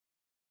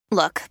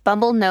Look,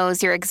 Bumble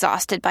knows you're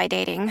exhausted by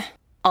dating.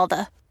 All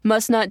the,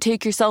 must not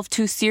take yourself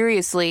too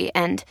seriously,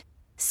 and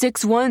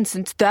 6'1"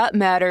 since that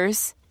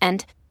matters,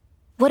 and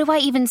what do I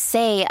even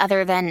say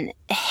other than,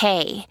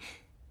 hey?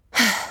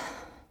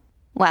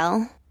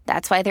 Well,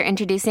 that's why they're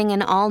introducing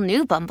an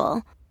all-new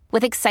Bumble,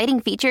 with exciting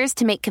features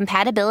to make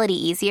compatibility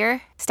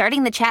easier,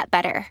 starting the chat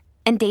better,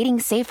 and dating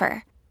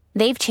safer.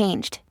 They've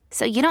changed,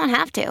 so you don't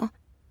have to.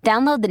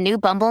 Download the new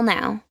Bumble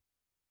now.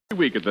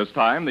 Every week at this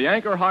time, the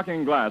Anchor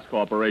Hocking Glass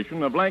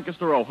Corporation of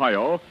Lancaster,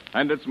 Ohio,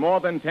 and its more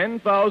than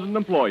 10,000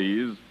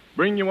 employees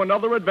bring you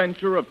another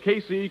adventure of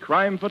Casey,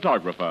 crime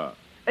photographer,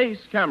 ace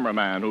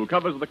cameraman who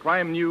covers the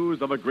crime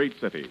news of a great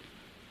city.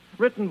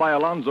 Written by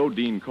Alonzo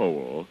Dean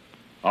Cole.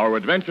 Our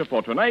adventure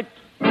for tonight,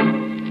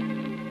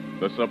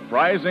 The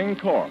Surprising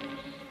Corpse.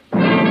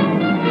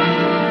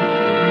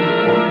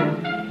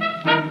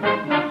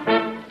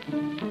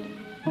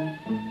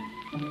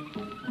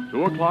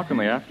 2 o'clock in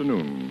the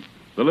afternoon,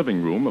 the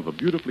living room of a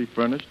beautifully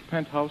furnished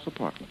penthouse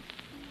apartment.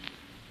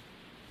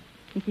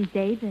 Mrs.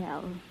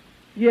 Daybell.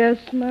 Yes,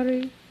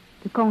 Marie?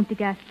 The Comte de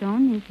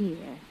Gaston is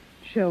here.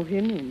 Show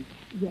him in.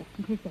 Yes,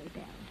 Mrs.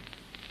 Daybell.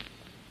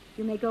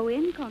 You may go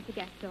in, Comte de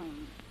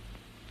Gaston.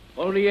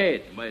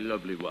 Henriette, my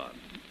lovely one.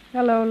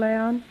 Hello,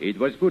 Leon. It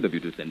was good of you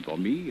to send for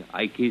me.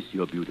 I kiss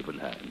your beautiful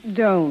hand.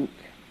 Don't.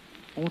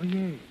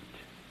 Henriette.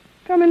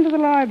 Come into the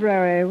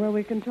library where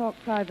we can talk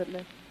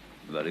privately.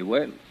 Very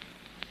well.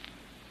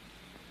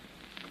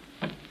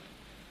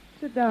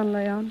 Sit down,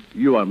 Leon.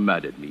 You are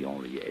mad at me,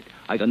 Henriette.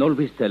 I can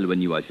always tell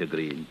when you are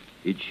chagrined.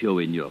 It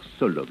shows in your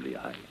so lovely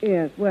eyes.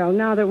 Yes, well,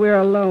 now that we're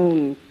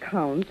alone,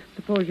 Count,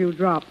 suppose you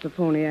drop the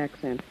phony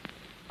accent.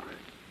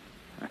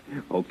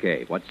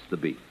 Okay, what's the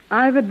beef?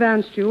 I've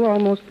advanced you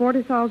almost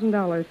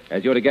 $40,000.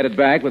 As you're to get it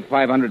back with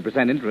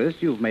 500% interest,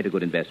 you've made a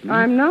good investment.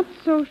 I'm not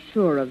so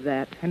sure of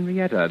that.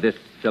 Henrietta, this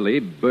silly,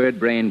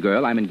 bird-brained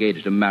girl I'm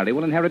engaged to marry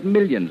will inherit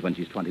millions when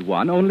she's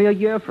 21, only a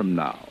year from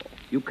now.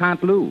 You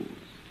can't lose.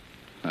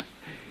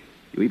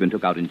 You even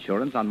took out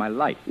insurance on my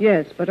life.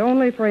 Yes, but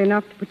only for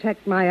enough to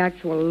protect my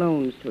actual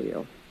loans to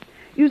you.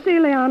 You see,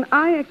 Leon,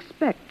 I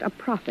expect a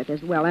profit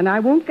as well, and I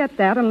won't get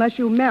that unless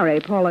you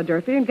marry Paula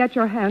Durfee and get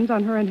your hands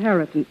on her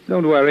inheritance.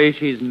 Don't worry,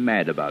 she's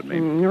mad about me.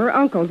 Her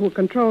uncle, who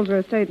controls her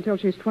estate until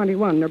she's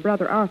 21, and her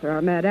brother Arthur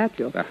are mad at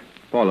you.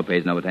 Paula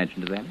pays no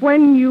attention to them.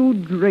 When you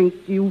drink,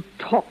 you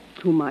talk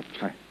too much.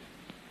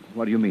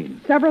 What do you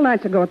mean? Several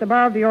nights ago at the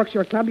bar of the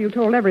Orchestra Club, you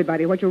told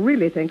everybody what you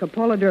really think of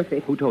Paula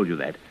Durfee. Who told you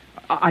that?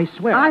 I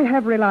swear. I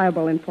have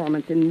reliable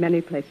informants in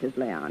many places,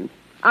 Leon.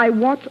 I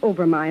watch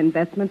over my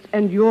investments,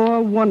 and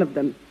you're one of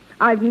them.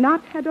 I've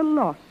not had a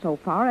loss so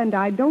far, and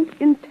I don't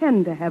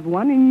intend to have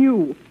one in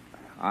you.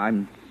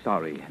 I'm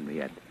sorry,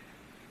 Henriette.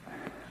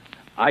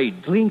 I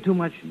drink too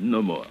much,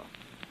 no more.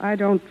 I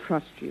don't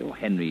trust you. Oh,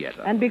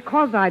 Henrietta. And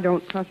because I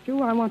don't trust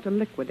you, I want to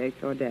liquidate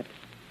your debt.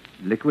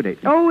 Liquidate?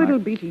 Oh, it'll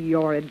be to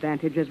your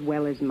advantage as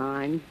well as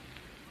mine.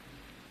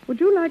 Would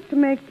you like to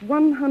make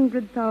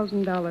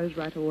 $100,000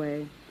 right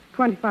away?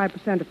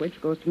 25% of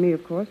which goes to me,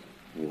 of course.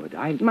 Would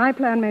I? My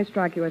plan may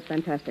strike you as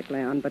fantastic,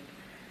 Leon, but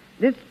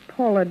this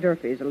Paula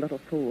Durfee's a little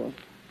fool.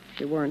 If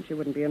she weren't, she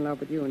wouldn't be in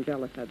love with you and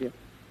jealous of you.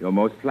 You're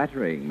most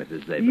flattering,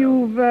 Mrs. Zabel.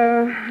 You've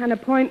an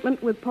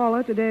appointment with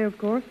Paula today, of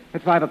course?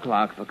 At 5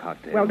 o'clock for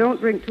cocktails. Well, don't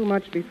drink too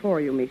much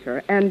before you meet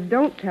her. And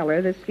don't tell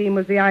her this scheme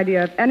was the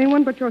idea of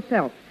anyone but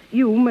yourself.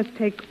 You must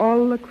take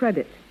all the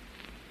credit.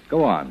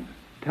 Go on.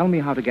 Tell me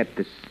how to get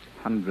this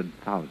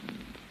 100,000.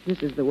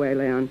 This is the way,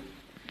 Leon.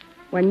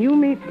 When you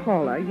meet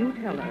Paula, you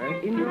tell her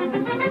in your...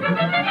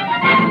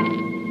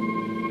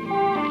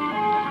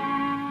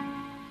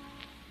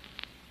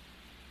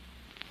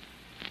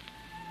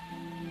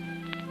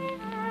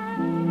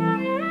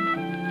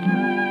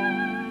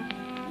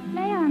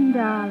 Leon,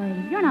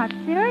 darling, you're not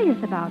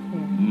serious about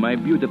this. My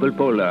beautiful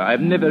Paula,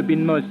 I've never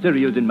been more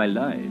serious in my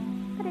life.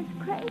 But it's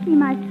crazy,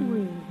 my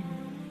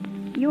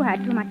sweet. You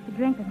had too much to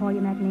drink before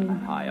you met me.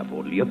 I have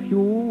only a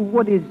few.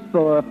 What is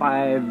 4,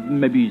 5,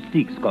 maybe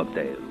 6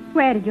 cocktails?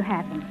 Where did you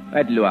have them?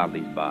 At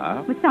Luardi's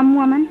bar. With some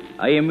woman?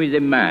 I am with a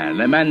man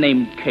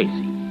named Casey.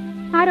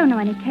 I don't know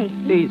any Casey.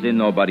 He's a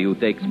nobody who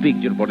takes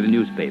pictures for the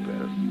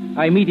newspapers.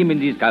 I meet him in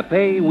this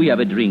cafe. We have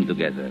a drink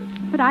together.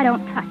 But I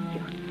don't trust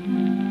you.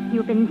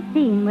 You've been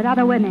seen with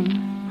other women.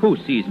 Who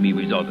sees me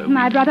with other women?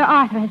 My brother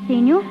Arthur has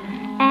seen you,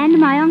 and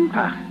my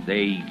uncle.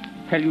 They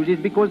tell you this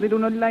because they do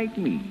not like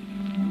me.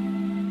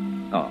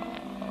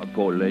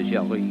 Paula,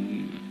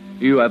 chérie,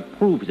 you have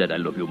proof that I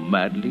love you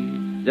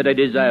madly, that I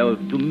desire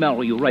to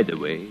marry you right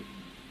away.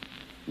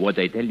 What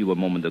I tell you a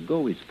moment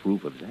ago is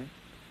proof of that.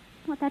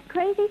 What, that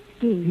crazy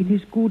scheme? It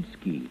is good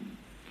scheme.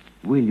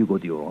 Will you go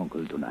to your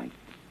uncle tonight?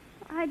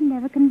 I'd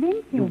never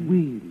convince him. You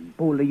will.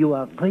 Paula, you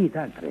are a great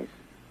actress.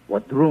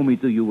 What drew me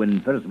to you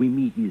when first we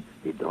meet is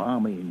the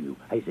drama in you.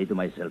 I say to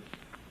myself,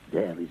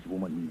 there is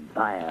woman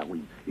fire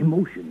with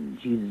emotion.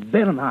 She is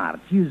Bernhardt.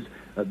 She is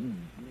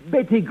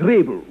Betty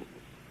Grable.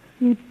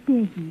 You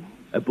didn't.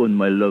 Upon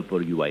my love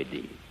for you, I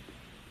did.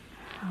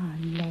 Oh,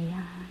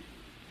 Leon.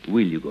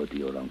 Will you go to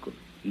your uncle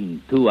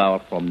in 2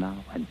 hours from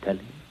now and tell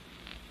him?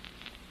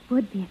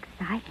 would be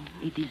exciting.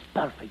 It is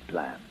perfect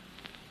plan.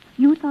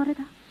 You thought it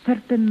up?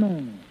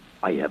 Certainement.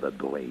 I have a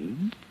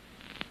brain.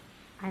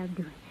 I'll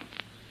do it.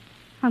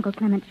 Uncle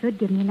Clement should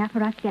give me enough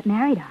for us to get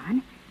married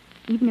on,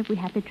 even if we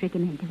have to trick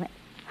him into it.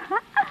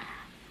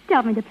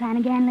 Tell me the plan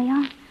again,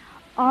 Leon.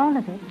 All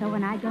of it, so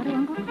when I go to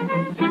Uncle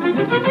Clement...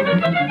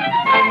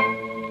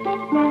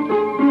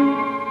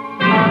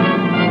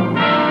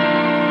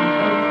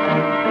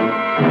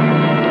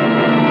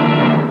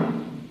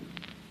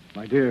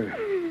 My dear,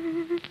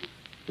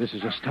 this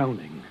is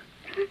astounding.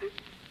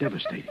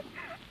 Devastating.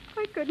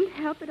 I couldn't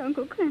help it,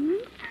 Uncle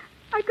Clement.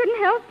 I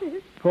couldn't help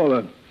it.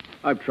 Paula,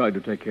 I've tried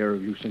to take care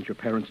of you since your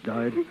parents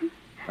died.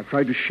 I've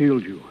tried to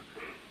shield you.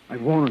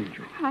 I've warned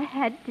you. I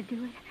had to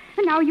do it.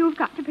 And now you've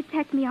got to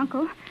protect me,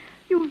 Uncle.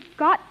 You've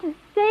got to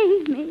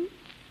save me.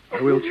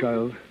 I will,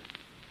 child.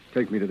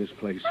 Take me to this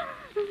place.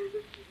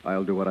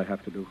 I'll do what I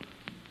have to do.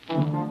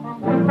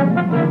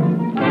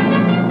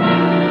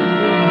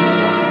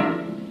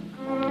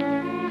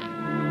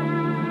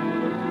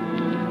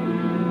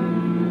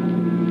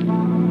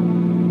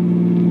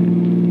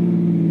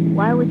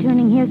 Why are we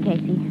turning here,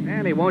 Casey?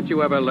 Annie, won't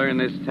you ever learn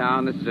this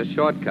town? This is a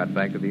shortcut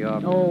back to the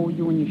office. Oh,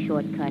 you and your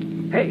shortcut.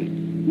 Hey,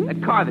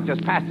 that car that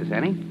just passed us,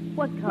 Annie.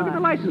 What car? Look at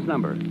the license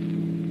number.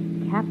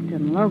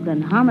 Captain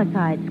Logan,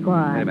 Homicide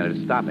Squad. Wait a minute,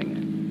 it's stopping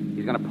it.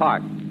 He's going to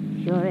park.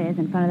 Sure is,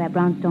 in front of that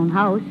brownstone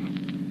house.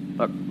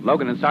 Look,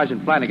 Logan and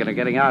Sergeant Flanagan are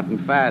getting out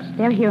and fast.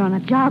 They're here on a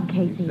job,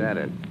 Casey. Is that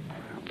it?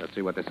 Let's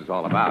see what this is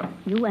all about.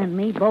 You and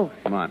me both.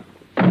 Come on.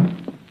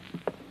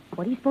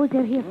 What do you suppose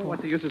they're here for?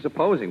 What's the use of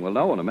supposing? We'll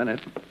know in a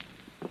minute.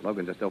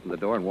 Logan just opened the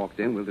door and walked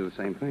in. We'll do the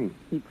same thing.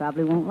 He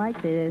probably won't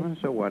like this. Well,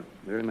 so what?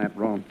 They're in that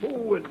room.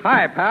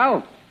 Hi,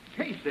 pal.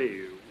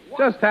 Casey.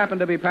 Just happened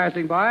to be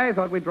passing by.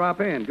 Thought we'd drop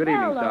in. Good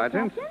evening,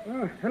 Sergeant.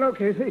 Hello,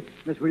 Casey.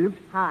 Miss Williams.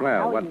 Hi. Well,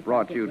 how what are you,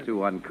 brought Captain? you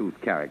two uncouth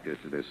characters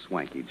to this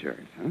swanky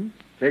joint, huh?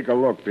 Take a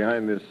look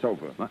behind this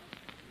sofa. What?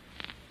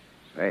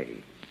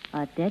 Say.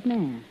 A dead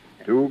man.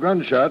 2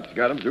 gunshots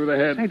got him through the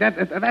head. Hey,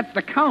 that's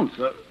the Count.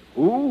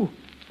 Who? Well,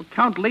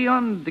 Count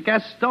Leon de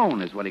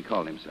Gaston is what he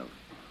called himself.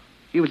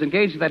 He was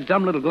engaged to that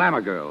dumb little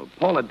glamour girl,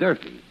 Paula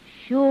Durfee.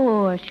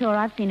 Sure.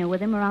 I've seen her with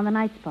him around the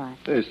night spot.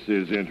 This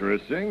is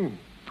interesting.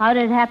 How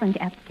did it happen,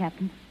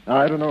 Captain?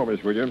 I don't know,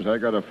 Miss Williams. I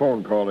got a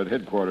phone call at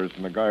headquarters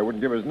from a guy who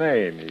wouldn't give his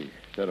name. He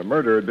said a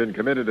murder had been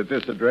committed at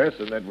this address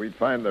and that we'd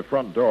find the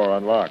front door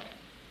unlocked.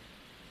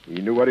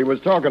 He knew what he was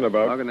talking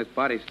about. Logan, this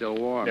body's still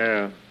warm.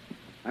 Yeah.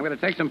 I'm going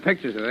to take some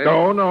pictures of this.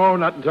 No,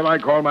 not until I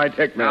call my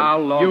tech man. Now,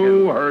 Logan.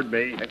 You heard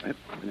me. Wait a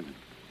minute.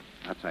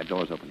 Outside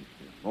door's open.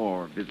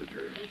 More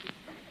visitors.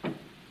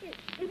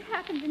 It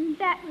happened in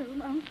that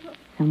room, Uncle.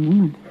 Some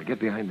woman. Get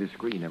behind this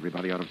screen,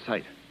 everybody out of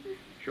sight.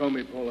 Show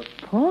me, Paula.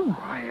 Paula?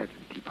 Quiet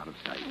and keep out of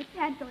sight. I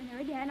can't go in there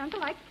again,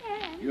 Uncle. I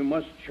can't. You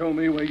must show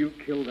me where you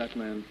killed that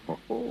man.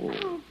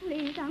 Oh,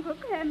 please, Uncle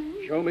Clement.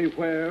 Show me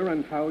where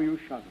and how you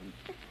shot him.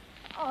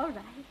 All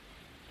right.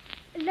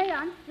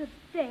 Leon stood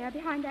there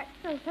behind that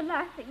sofa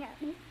laughing at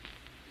me.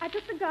 I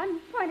took the gun,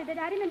 pointed it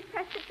at him, and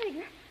pressed the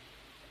trigger.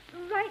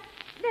 Right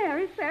there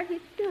is where he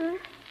stood.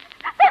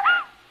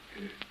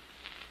 You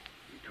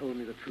told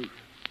me the truth.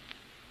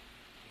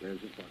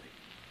 There's his body.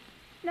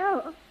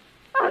 No.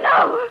 Oh,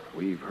 no!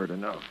 We've heard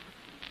enough.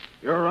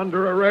 You're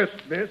under arrest,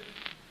 miss.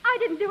 I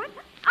didn't do it.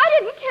 I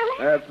didn't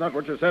kill him. That's not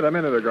what you said a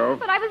minute ago.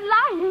 But I was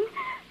lying.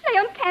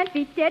 Leon can't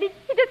be dead. He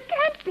just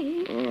can't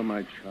be. Oh,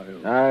 my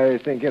child. I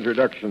think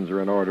introductions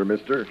are in order,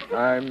 mister.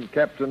 I'm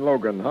Captain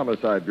Logan,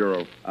 Homicide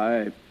Bureau.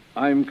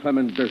 I'm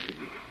Clement Durfee.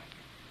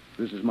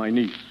 This is my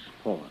niece,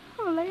 Paula.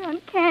 Oh,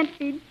 Leon can't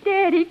be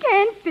dead. He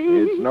can't be.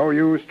 It's no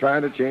use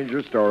trying to change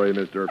your story,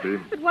 Miss Durfee.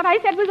 But what I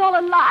said was all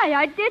a lie.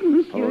 I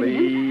didn't shoot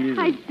Please. him.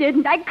 I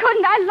didn't. I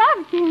couldn't. I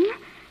loved him.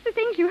 The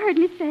things you heard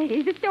me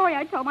say, the story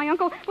I told my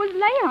uncle, was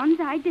Leon's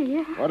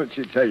idea. What did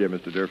she tell you,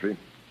 Mr. Durfee?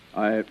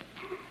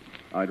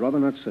 I'd rather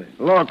not say.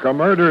 Look, a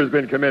murder has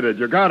been committed.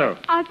 You got to.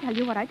 I'll tell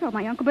you what I told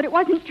my uncle, but it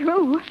wasn't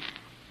true.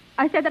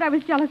 I said that I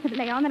was jealous of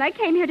Leon, that I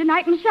came here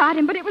tonight and shot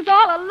him, but it was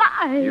all a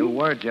lie. You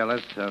were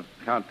jealous of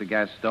Count de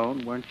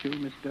Gaston, weren't you,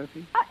 Miss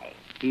Durfee?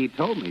 He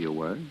told me you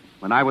were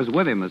when I was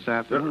with him this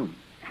afternoon.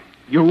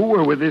 You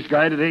were with this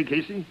guy today,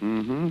 Casey?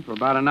 Mm-hmm. For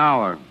about an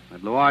hour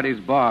at Luardi's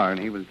bar, and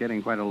he was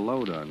getting quite a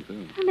load on,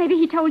 too. Maybe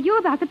he told you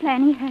about the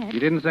plan he had. He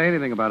didn't say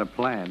anything about a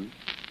plan.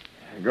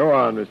 Go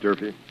on, Miss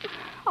Durfee.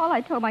 All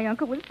I told my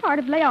uncle was part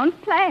of Leon's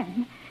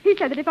plan. He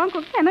said that if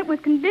Uncle Clement was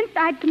convinced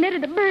I'd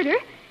committed a murder,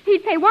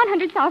 he'd pay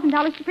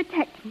 $100,000 to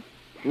protect me.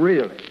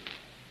 Really?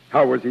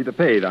 How was he to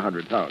pay the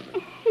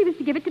 $100,000? He was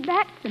to give it to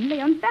Batson,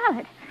 Leon's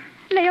valet.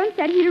 Leon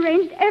said he'd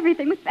arranged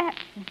everything with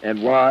Batson.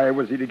 And why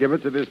was he to give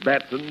it to this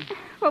Batson?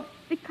 Well,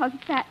 because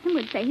Batson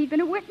would say he'd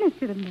been a witness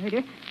to the murder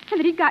and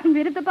that he'd gotten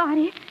rid of the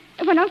body.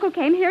 And when Uncle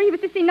came here, he was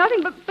to see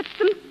nothing but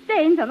some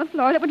stains on the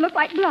floor that would look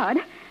like blood.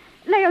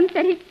 Leon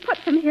said he'd put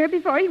them here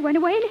before he went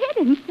away and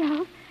hid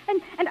himself.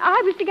 And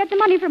I was to get the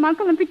money from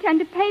Uncle and pretend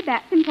to pay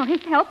Batson for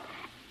his help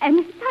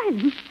and his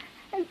silence.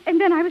 And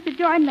then I was to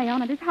join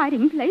Leon at his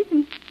hiding place,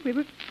 and we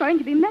were going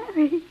to be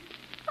married.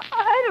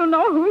 I don't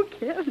know who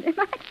killed him.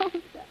 I don't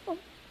know.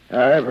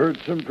 I've heard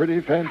some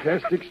pretty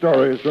fantastic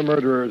stories from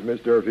murderers,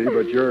 Miss Durfee,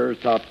 but yours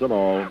tops them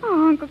all.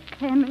 Oh, Uncle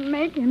Cameron,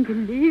 make him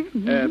believe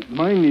me.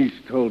 My niece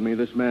told me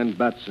this man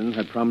Batson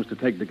had promised to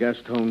take the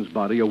Gaston's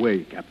body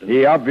away, Captain.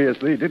 He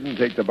obviously didn't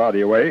take the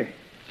body away.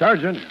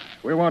 Sergeant,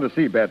 we want to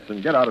see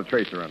Batson. Get out a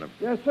tracer on him.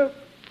 Yes, sir.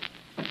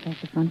 There's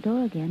the front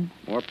door again.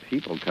 More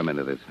people come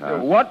into this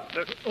house. What?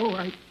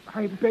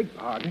 I beg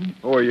pardon.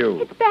 Who are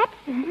you? It's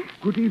Batson.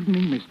 Good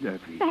evening, Miss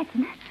Durfee.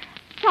 Batson,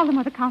 tell them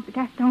what the Count de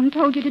Gaston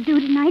told you to do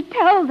tonight.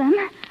 Tell them.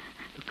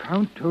 The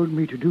Count told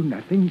me to do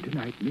nothing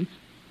tonight, miss.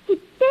 He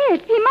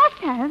did. He must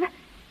have.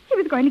 He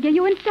was going to give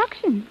you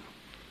instructions.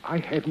 I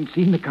haven't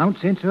seen the Count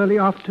since early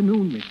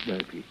afternoon, Miss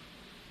Durfee.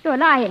 You're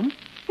lying.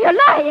 You're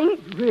lying.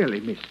 Really,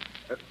 miss.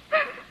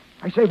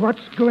 I say, what's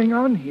going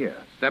on here?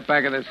 Step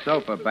back of this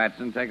sofa,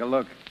 Batson. Take a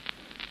look.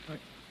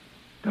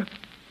 The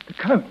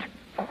Count.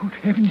 Good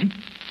heavens,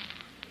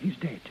 he's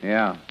dead.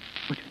 Yeah.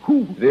 But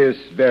who? This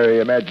very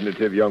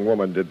imaginative young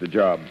woman did the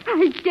job.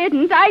 I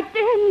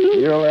didn't.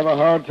 You'll have a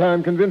hard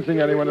time convincing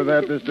anyone of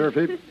that, Miss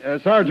Durfee.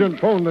 Sergeant,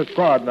 phone the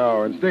squad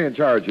now and stay in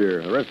charge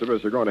here. The rest of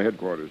us are going to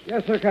headquarters.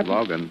 Yes, sir, Captain.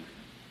 Logan,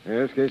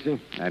 Yes,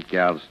 Casey? that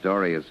gal's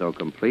story is so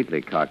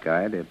completely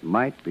cockeyed, it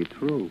might be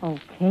true. Oh,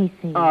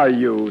 Casey. Are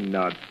you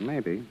nuts?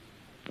 Maybe.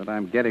 But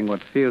I'm getting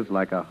what feels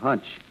like a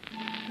hunch.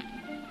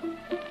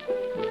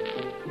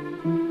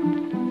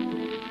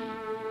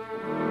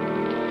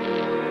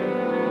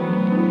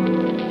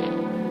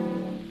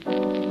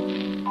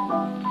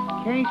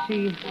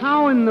 Casey,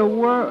 how in the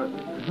world...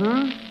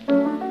 Huh?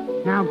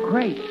 Now,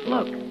 Grace,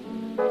 look.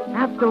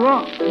 After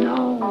all...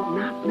 No,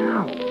 not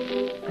now.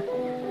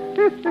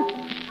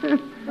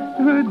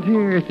 Oh,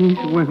 dear, these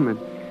women.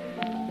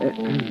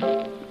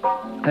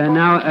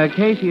 Now,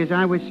 Casey, as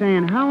I was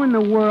saying, how in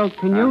the world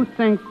can you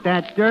think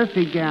that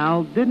Durfee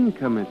gal didn't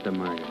commit the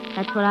murder?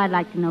 That's what I'd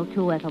like to know,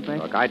 too, Ethelbert.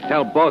 Look, I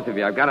tell both of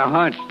you, I've got a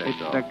hunch, that's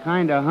It's all. the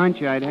kind of hunch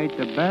I'd hate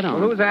to bet on.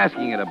 Well, who's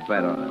asking you to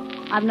bet on it?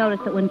 I've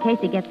noticed that when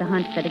Casey gets a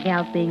hunch that a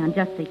gal's being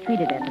unjustly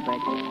treated,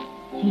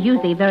 Ethelbert, she's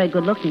usually a very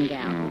good-looking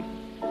gal.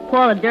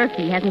 Paula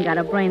Durfee hasn't got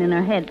a brain in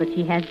her head, but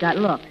she has got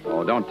looks.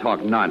 Oh, don't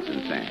talk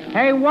nonsense, Anne.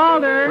 Hey,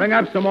 Walter! Bring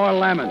up some more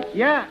lemons.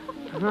 Yeah.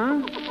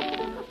 Huh?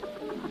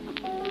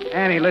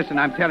 Annie, listen,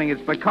 I'm telling you,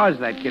 it's because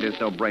that kid is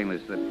so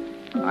brainless that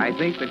I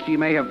think that she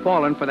may have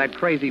fallen for that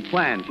crazy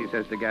plan she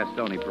says to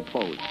Gastoni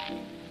proposed.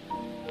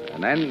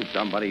 And then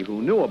somebody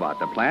who knew about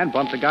the plan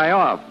bumped the guy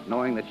off,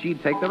 knowing that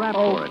she'd take the rap for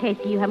Oh, it.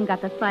 Casey, you haven't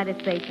got the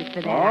slightest basis for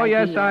that Oh,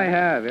 idea. yes, I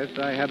have. Yes,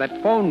 I have.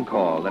 That phone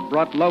call that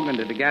brought Logan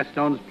to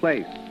Gaston's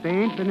place. They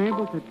ain't been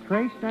able to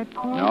trace that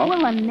call? No.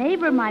 Well, a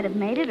neighbor might have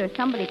made it, or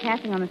somebody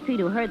passing on the street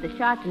who heard the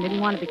shots and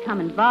didn't want to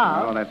become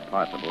involved. Oh, that's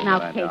possible. Now,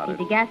 but I doubt Casey,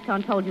 it. de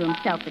Gaston told you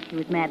himself that she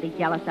was madly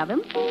jealous of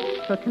him.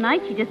 So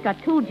tonight she just got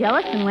too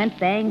jealous and went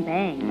bang,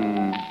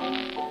 bang.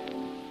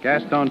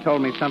 Gaston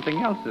told me something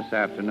else this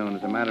afternoon.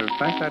 As a matter of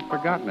fact, I'd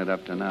forgotten it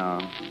up to now.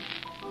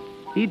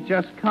 He'd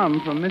just come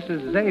from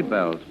Mrs.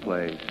 Zabel's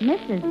place.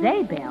 Mrs.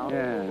 Zabel?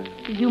 Yeah.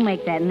 Did you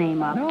make that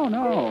name up?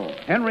 No.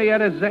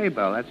 Henrietta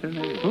Zabel, that's her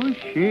name. Who's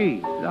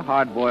she? The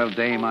hard-boiled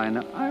dame I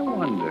know. I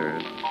wonder.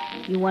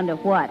 You wonder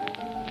what?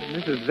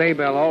 Mrs.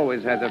 Zabel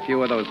always has a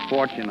few of those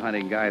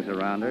fortune-hunting guys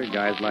around her,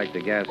 guys like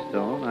the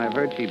Gaston. I've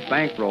heard she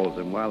bankrolls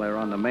them while they're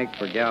on the make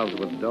for gals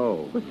with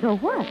dough. Well, so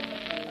what?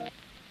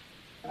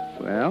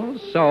 Well,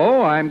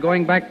 so I'm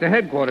going back to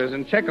headquarters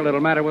and check a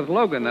little matter with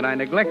Logan that I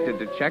neglected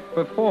to check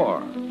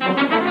before.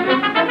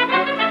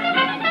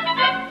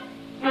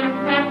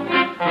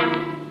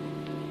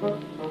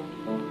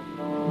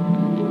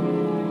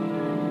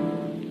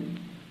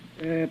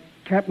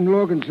 Captain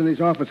Logan's in his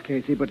office,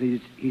 Casey, but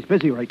he's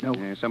busy right now.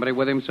 Somebody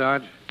with him,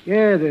 Sarge?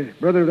 Yeah, the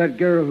brother of that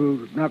girl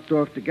who knocked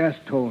off the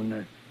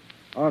Gaston,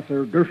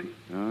 Arthur Durfee.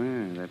 Oh,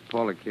 yeah, that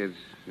Paula kid's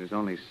his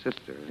only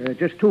sister.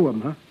 Just two of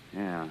them, huh?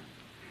 Yeah.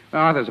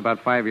 Well, Arthur's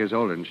about 5 years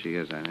older than she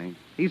is, I think.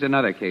 He's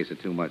another case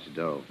of too much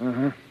dough.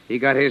 Uh-huh. He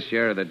got his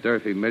share of the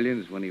Durfee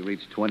millions when he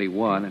reached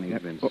 21, and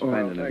he's been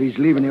spending it. He's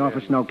leaving the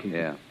office now, Casey.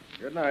 Yeah.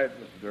 Good night,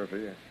 Mr.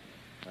 Durfee.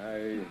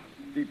 I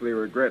deeply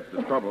regret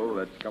the trouble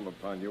that's come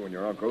upon you and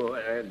your uncle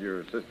and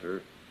your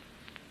sister.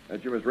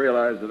 That you must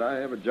realize that I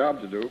have a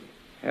job to do.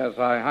 Yes,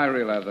 I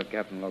realize that,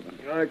 Captain Logan.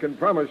 I can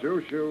promise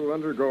you she'll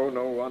undergo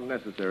no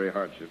unnecessary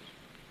hardships.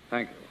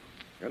 Thank you.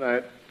 Good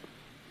night.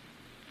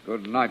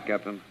 Good night,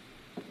 Captain.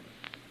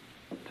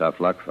 Tough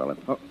luck, fella.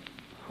 Oh,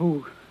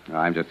 who?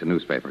 I'm just a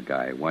newspaper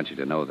guy. I want you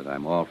to know that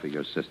I'm all for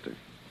your sister.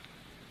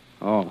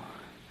 Oh.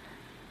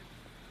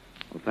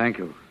 Well, thank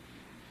you.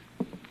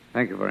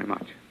 Thank you very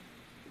much.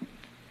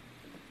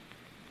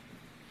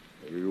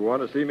 You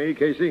want to see me,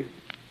 Casey?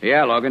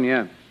 Yeah, Logan,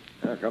 yeah.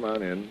 Now, come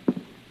on in.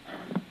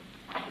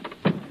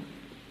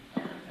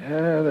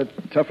 The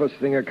toughest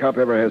thing a cop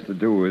ever has to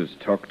do is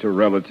talk to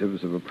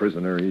relatives of a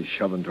prisoner he's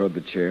shoving toward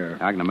the chair.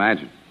 I can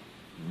imagine.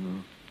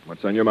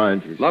 What's on your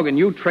mind, Casey? Logan,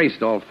 you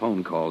traced all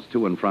phone calls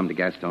to and from de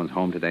Gaston's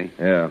home today.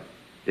 Yeah.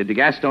 Did de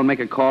Gaston make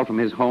a call from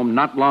his home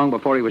not long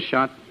before he was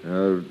shot?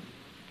 Yeah,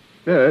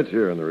 it's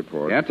here in the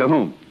report. Yeah, to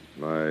whom?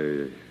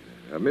 My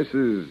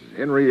Mrs.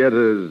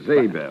 Henrietta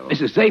Zabel.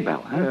 Mrs.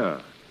 Zabel, huh?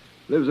 Yeah.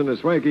 Lives in a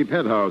swanky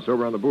penthouse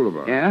over on the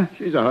boulevard. Yeah?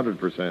 She's 100%.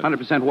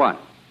 100% what?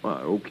 Well,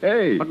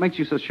 okay. What makes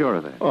you so sure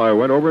of that? Oh, I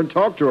went over and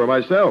talked to her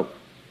myself.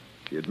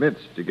 She admits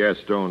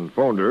DeGaston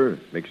phoned her.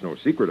 Makes no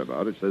secret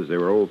about it. Says they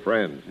were old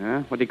friends.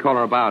 Yeah? What did he call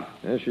her about?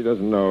 Yeah, she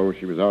doesn't know.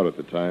 She was out at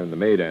the time. The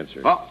maid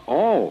answered.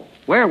 Oh.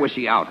 Where was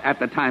she out at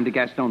the time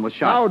DeGaston was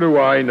shot? How do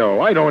I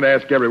know? I don't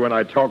ask everyone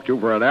I talk to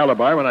for an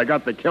alibi when I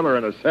got the killer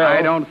in a cell.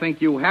 I don't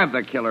think you have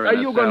the killer in a cell.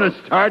 Are you going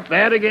to start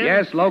that again?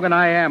 Yes, Logan,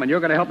 I am, and you're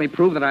going to help me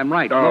prove that I'm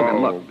right. Oh.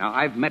 Logan, look. Now,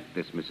 I've met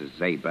this Mrs.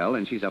 Zabel,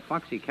 and she's a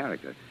foxy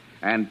character.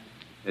 And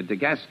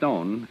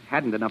DeGaston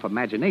hadn't enough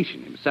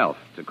imagination himself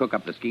to cook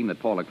up the scheme that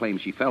Paula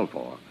claims she fell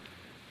for.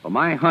 Well,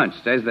 my hunch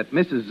says that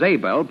Mrs.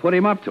 Zabel put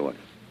him up to it.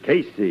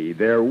 Casey,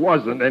 there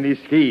wasn't any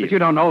scheme. But you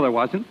don't know there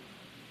wasn't.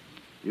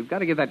 You've got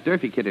to give that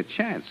Durfee kid a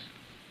chance.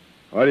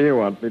 What do you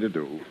want me to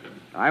do?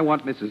 I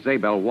want Mrs.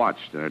 Zabel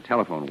watched and her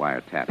telephone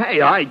wiretapped. Hey,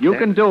 You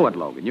can do it,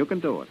 Logan. You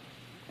can do it.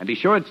 And be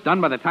sure it's done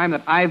by the time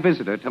that I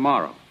visit her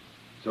tomorrow.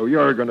 So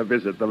you're going to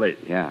visit the lady?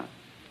 Yeah.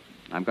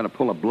 I'm going to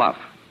pull a bluff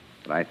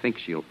that I think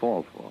she'll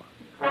fall for.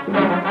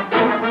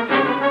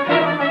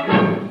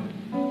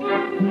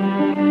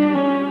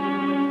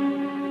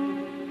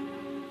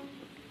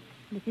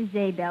 Mrs.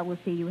 Zabel will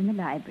see you in the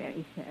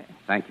library, sir.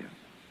 Thank you.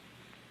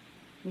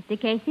 Mr.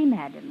 Casey,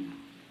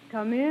 madam.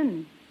 Come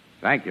in.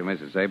 Thank you,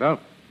 Mrs. Zabel.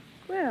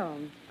 Well,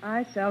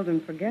 I seldom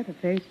forget a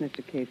face,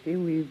 Mr. Casey.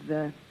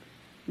 We've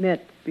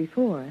met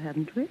before,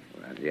 haven't we?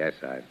 Well, yes,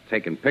 I've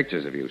taken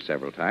pictures of you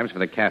several times for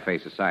the Cafe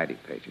Society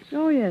pages.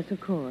 Oh, yes,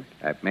 of course.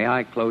 May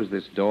I close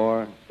this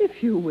door?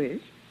 If you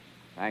wish.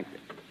 Thank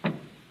you.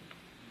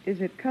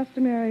 Is it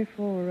customary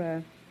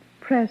for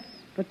press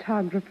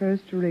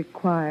photographers to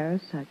require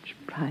such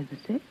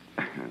privacy?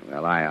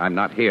 Well, I'm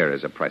not here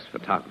as a press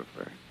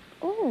photographer.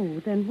 Oh,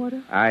 then what?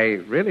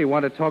 I really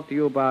want to talk to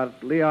you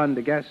about Leon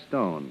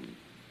DeGaston.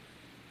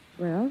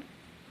 Well?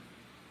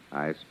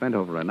 I spent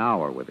over an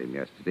hour with him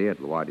yesterday at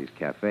Luardi's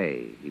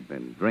Cafe. He'd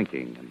been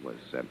drinking and was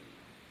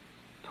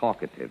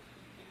talkative.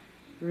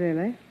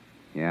 Really?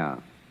 Yeah.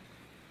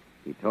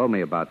 He told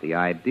me about the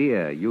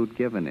idea you'd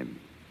given him.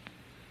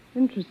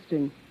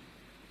 Interesting.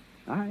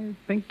 I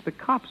think the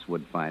cops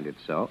would find it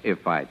so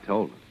if I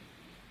told them.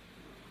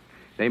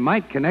 They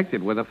might connect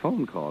it with a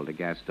phone call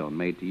DeGaston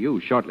made to you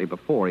shortly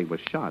before he was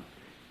shot,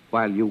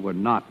 while you were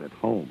not at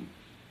home.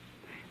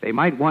 They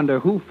might wonder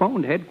who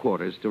phoned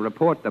headquarters to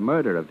report the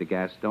murder of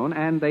DeGaston,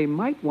 and they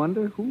might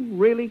wonder who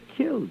really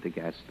killed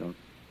DeGaston.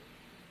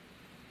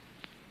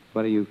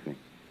 What do you think?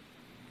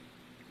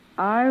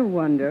 I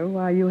wonder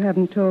why you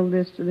haven't told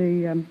this to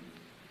the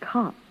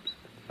cops.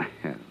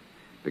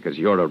 Because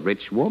you're a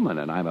rich woman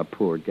and I'm a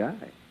poor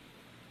guy.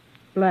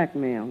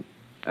 Blackmail.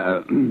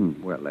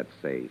 Well, let's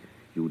say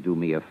you do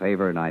me a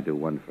favor and I do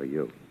one for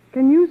you.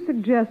 Can you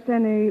suggest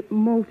any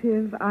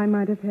motive I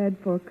might have had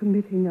for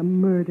committing a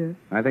murder?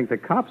 I think the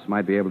cops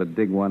might be able to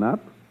dig one up.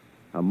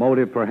 A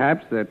motive,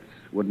 perhaps, that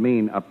would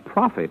mean a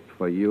profit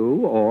for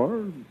you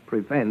or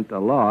prevent a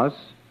loss.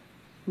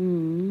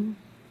 Hmm.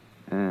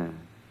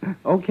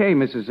 Okay,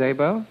 Mrs.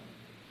 Zabel.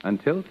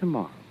 Until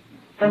tomorrow.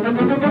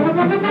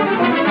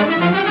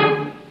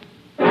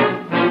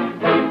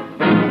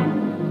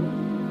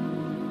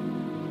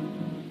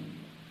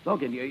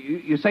 Logan,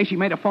 you say she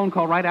made a phone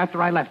call right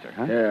after I left her,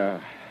 huh?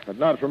 Yeah, but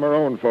not from her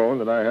own phone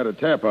that I had a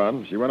tap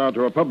on. She went out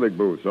to a public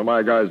booth, so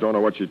my guys don't know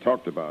what she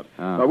talked about.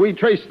 Oh. We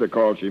traced the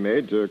call she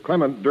made to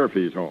Clement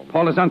Durfee's home.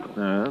 Paula's uncle.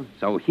 Uh-huh.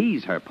 So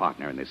he's her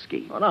partner in this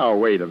scheme. Oh, now,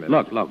 wait a minute.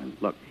 Look, Logan,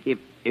 look.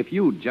 If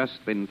you'd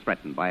just been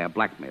threatened by a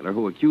blackmailer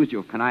who accused you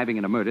of conniving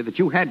in a murder that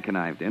you had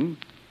connived in,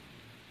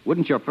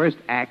 wouldn't your first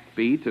act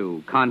be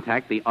to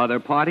contact the other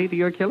party to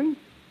your killing?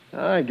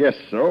 I guess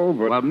so,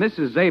 but... Well,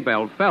 Mrs.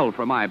 Zabel fell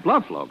for my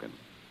bluff, Logan.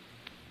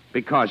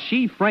 Because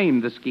she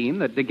framed the scheme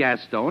that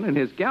DeGaston and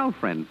his gal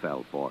friend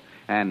fell for.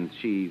 And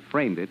she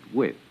framed it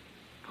with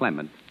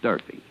Clement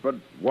Durfee. But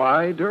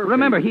why Durfee?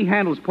 Remember, he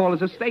handles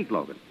Paula's estate,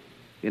 Logan.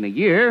 In a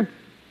year,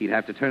 he'd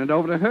have to turn it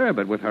over to her,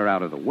 but with her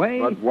out of the way...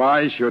 But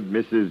why should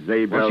Mrs.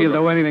 Zabel... Well, she'll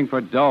do anything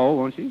for dough,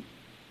 won't she?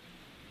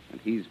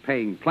 And he's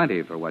paying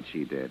plenty for what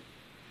she did.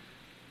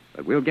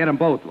 But we'll get them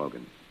both,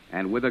 Logan.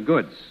 And with the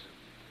goods.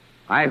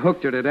 I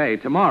hooked her today.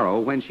 Tomorrow,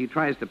 when she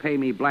tries to pay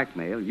me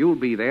blackmail, you'll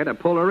be there to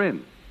pull her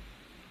in.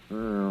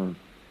 Oh.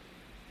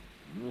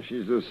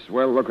 She's a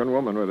swell-looking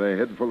woman with a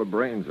head full of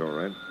brains, all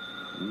right.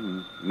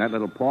 And that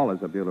little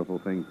Paula's a beautiful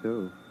thing,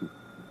 too.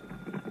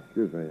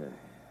 Excuse me.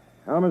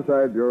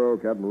 Homicide Bureau,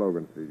 Captain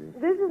Logan speaking.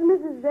 This is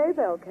Mrs.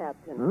 Zabel,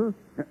 Captain.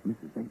 Huh?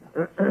 Mrs.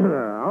 Zabel.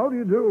 How do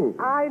you do?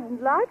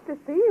 I'd like to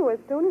see you as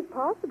soon as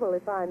possible,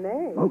 if I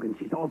may. Logan,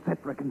 she's all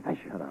set for a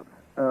confession. Shut up.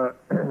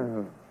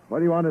 What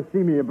do you want to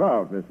see me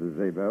about, Mrs.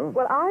 Zabel?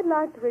 Well, I'd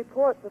like to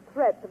report the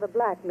threat to the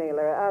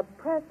blackmailer, a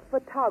press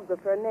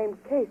photographer named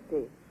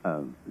Casey.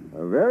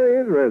 Very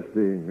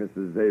interesting,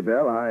 Mrs.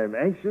 Zabel. I'm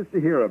anxious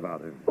to hear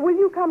about it. Will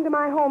you come to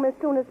my home as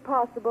soon as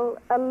possible,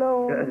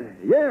 alone?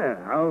 Yeah,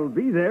 I'll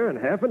be there in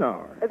half an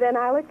hour. Then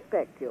I'll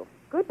expect you.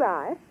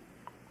 Goodbye.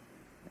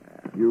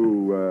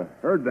 You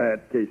heard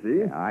that,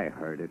 Casey? I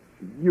heard it.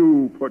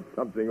 You put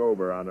something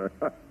over on her.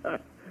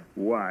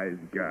 Wise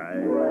guy.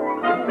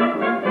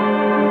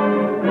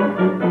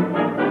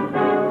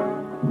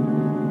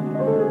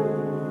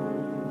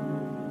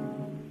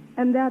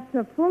 And that's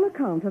a full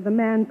account of the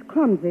man's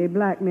clumsy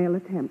blackmail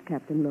attempt,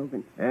 Captain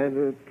Logan. And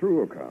a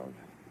true account.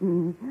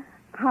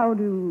 How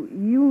do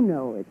you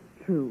know it's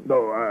true?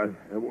 No,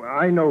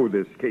 I know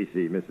this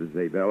Casey, Mrs.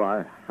 Zabel.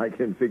 I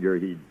can figure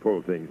he'd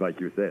pull things like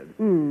you said.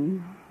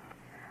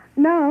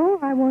 Now,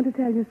 I want to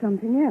tell you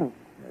something else.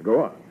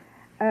 Go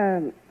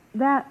on.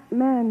 That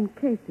man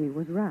Casey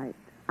was right.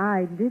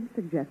 I did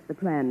suggest the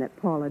plan that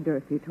Paula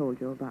Durfee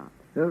told you about.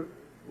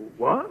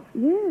 What?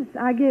 Yes,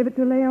 I gave it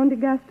to Leon de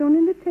Gaston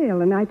in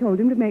detail, and I told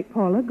him to make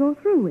Paula go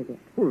through with it.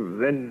 Well,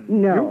 then...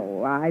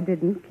 No, I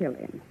didn't kill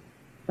him.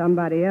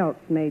 Somebody else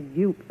made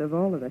dupes of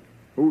all of us.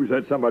 Who's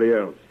that somebody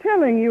else?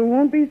 Telling you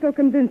won't be so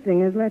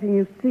convincing as letting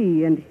you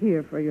see and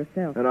hear for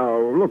yourself. Now,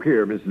 look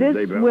here, Mrs. This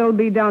Zabel. will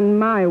be done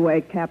my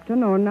way,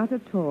 Captain, or not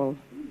at all.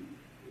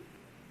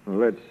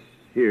 Let's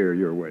hear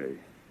your way.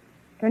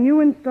 Can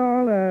you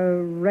install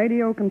a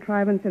radio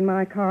contrivance in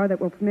my car that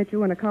will permit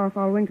you in a car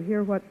following to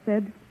hear what's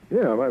said?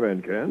 Yeah, my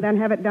man can. Then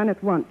have it done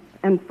at once,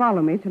 and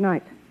follow me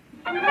tonight.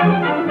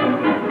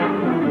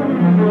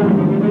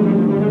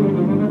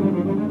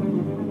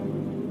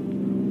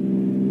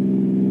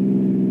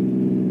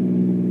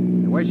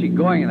 Where's she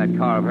going in that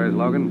car of hers,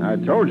 Logan? I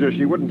told you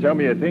she wouldn't tell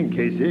me a thing,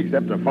 Casey,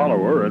 except to follow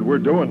her, and we're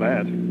doing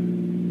that.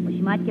 Well,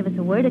 she might give us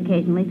a word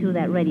occasionally through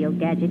that radio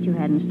gadget you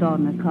had installed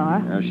in her car.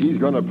 Now, she's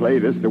going to play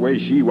this the way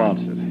she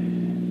wants it.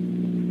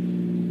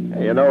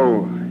 Hey, you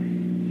know,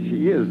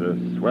 she is a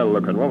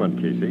swell-looking woman,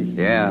 Casey.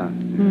 Yeah.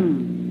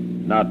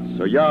 Not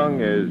so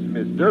young as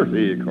Miss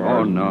Durfee, of course.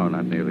 Oh, no,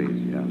 not nearly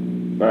as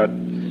young. But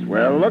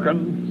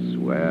swell-looking.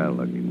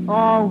 Swell-looking.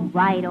 All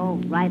right.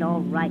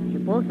 You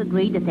both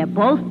agreed that they're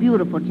both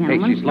beautiful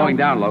gentlemen. Hey, she's slowing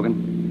down,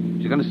 Logan.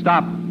 She's going to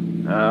stop.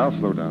 I'll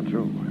slow down,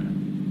 too.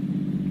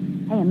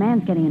 Hey, a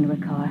man's getting into her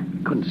car.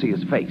 Couldn't see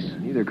his face.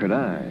 Neither could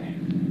I.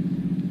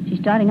 She's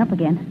starting up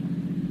again.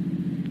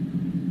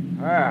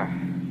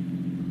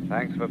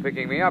 Thanks for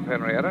picking me up,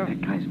 Henrietta.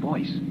 That guy's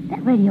voice.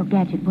 That radio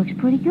gadget works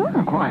pretty good.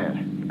 Quiet.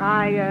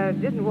 I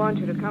didn't want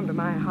you to come to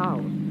my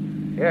house.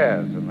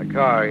 Yes, in the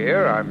car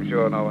here. I'm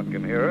sure no one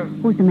can hear us.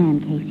 Who's the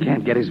man, Casey?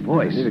 Can't get his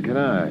voice. Neither can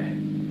I.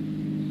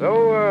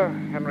 So,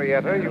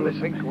 Henrietta, you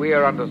think we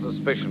are under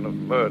suspicion of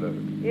murder?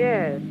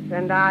 Yes,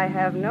 and I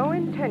have no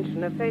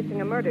intention of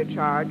facing a murder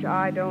charge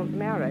I don't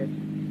merit.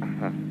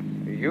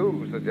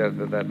 You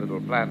suggested that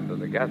little plan to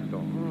the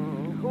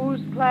Gaston.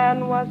 Whose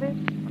plan was it?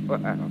 Well,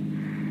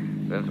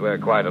 since we're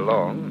quite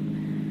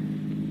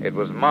alone, it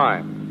was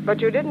mine. But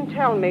you didn't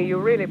tell me you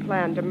really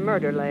planned to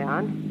murder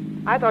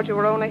Leon. I thought you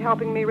were only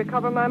helping me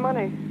recover my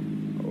money.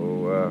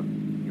 Oh,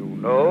 you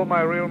know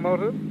my real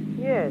motive?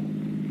 Yes.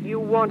 You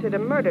wanted a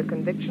murder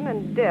conviction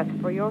and death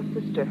for your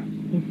sister.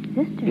 His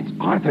sister? It's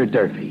Arthur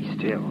Durfee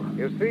still.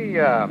 You see,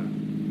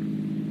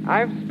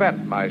 I've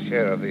spent my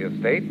share of the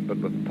estate, but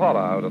with Paula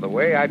out of the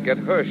way, I'd get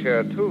her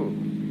share, too.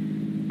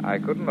 I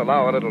couldn't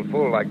allow a little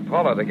fool like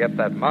Paula to get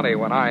that money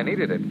when I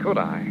needed it, could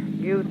I?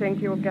 You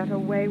think you'll get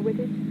away with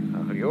it?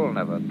 Oh, you'll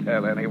never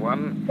tell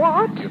anyone.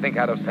 What? You think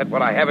I'd have said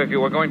what I have if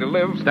you were going to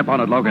live? Step on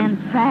it, Logan. And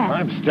fast.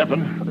 I'm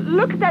stepping.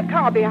 Look at that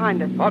car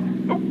behind us. What?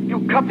 Oh,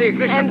 you cut the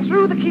ignition. And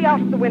threw the key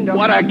out of the window.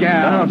 What a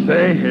gal. I'll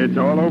say it's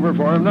all over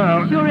for him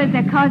now. Sure is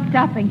their car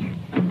stopping.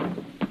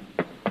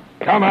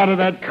 Come out of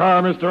that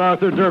car, Mr.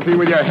 Arthur Durfee,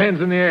 with your hands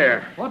in the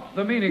air. What's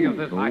the meaning of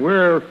this?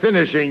 We're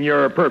finishing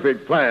your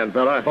perfect plan,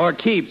 fella. For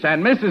keeps.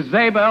 And Mrs.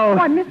 Zabel...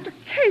 Why, Mr.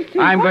 Casey.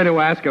 I'm going to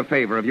ask a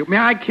favor of you. May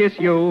I kiss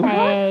you?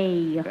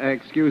 Hey.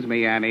 Excuse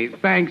me, Annie.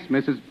 Thanks,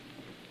 Mrs.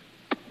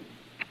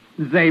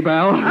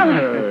 Zabel.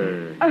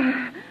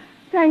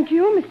 Thank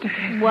you, Mr.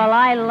 Casey. Well,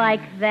 I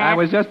like that. I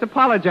was just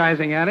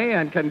apologizing, Annie,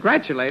 and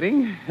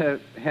congratulating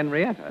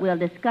Henrietta. We'll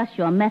discuss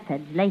your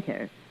methods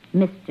later,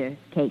 Mr.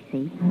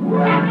 Casey.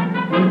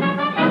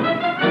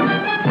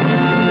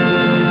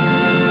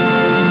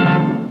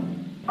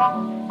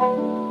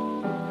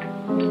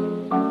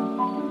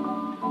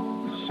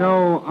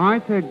 So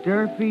Arthur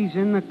Durfee's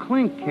in the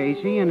clink,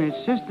 Casey, and his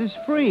sister's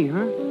free,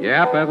 huh?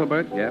 Yep,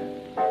 Ethelbert, yep.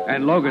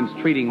 And Logan's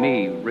treating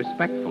me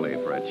respectfully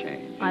for a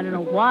change. I don't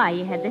know why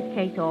you had this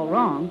case all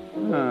wrong.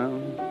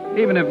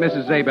 Even if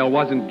Mrs. Zabel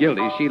wasn't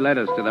guilty, she led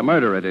us to the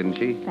murderer, didn't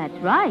she? That's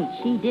right.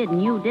 She did,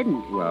 and you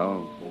didn't.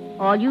 Well...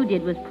 All you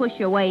did was push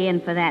your way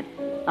in for that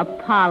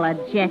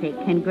apologetic,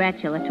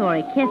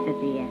 congratulatory kiss at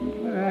the end.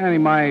 Annie,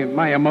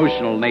 my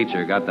emotional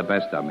nature got the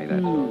best of me,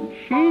 that's all.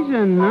 She's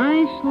a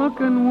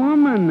nice-looking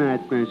woman,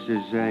 that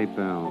Mrs.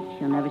 Zabel.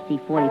 She'll never see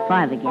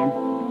 45 again.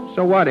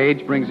 So what?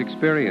 Age brings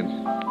experience.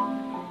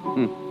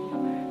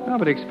 No,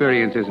 but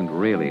experience isn't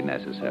really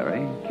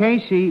necessary.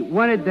 Casey,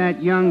 what did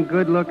that young,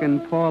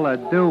 good-looking Paula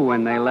do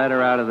when they let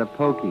her out of the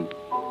pokey?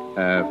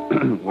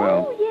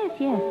 Well... Oh,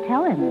 yes,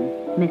 tell him,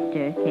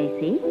 Mr.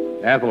 Casey.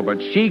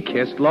 Ethelbert, she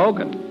kissed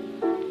Logan.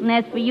 And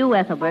as for you,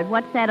 Ethelbert,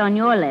 what's that on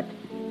your lips?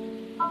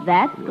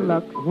 That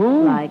looks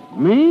like...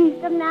 Me?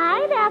 Good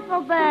night,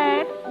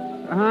 Ethelbert.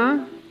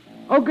 Huh?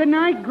 Oh, good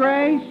night,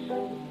 Grace.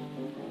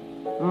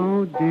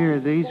 Oh, dear,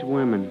 these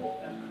women.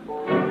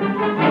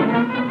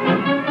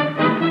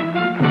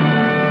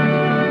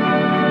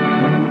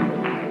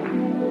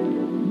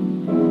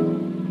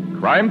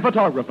 Crime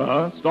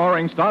Photographer,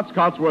 starring Stotts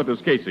Cotsworth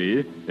as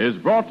Casey, is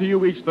brought to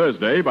you each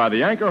Thursday by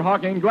the Anchor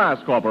Hocking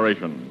Glass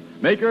Corporation,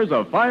 makers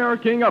of Fire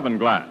King Oven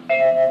Glass.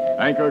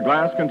 Anchor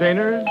glass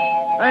containers,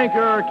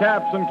 Anchor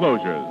caps and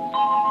closures.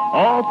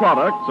 All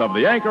products of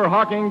the Anchor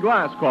Hocking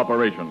Glass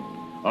Corporation,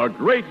 a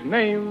great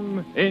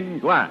name in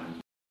glass.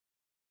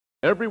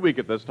 Every week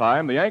at this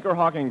time, the Anchor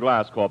Hocking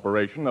Glass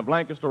Corporation of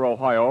Lancaster,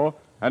 Ohio,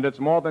 and its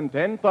more than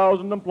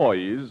 10,000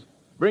 employees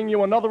bring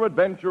you another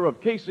adventure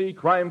of Casey,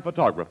 Crime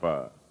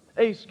Photographer,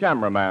 ace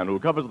cameraman who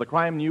covers the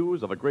crime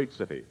news of a great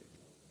city.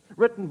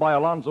 Written by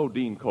Alonzo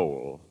Dean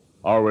Cole.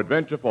 Our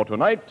adventure for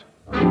tonight,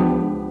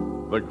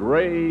 The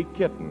Gray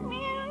Kitten.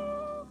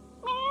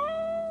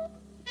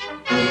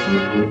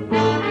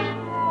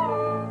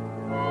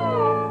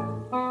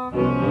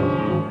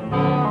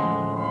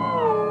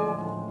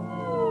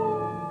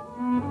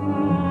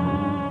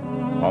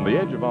 On the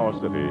edge of our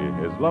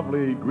city is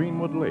lovely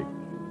Greenwood Lake.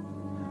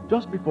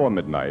 Just before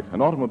midnight,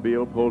 an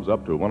automobile pulls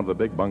up to one of the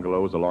big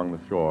bungalows along the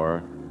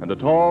shore, and a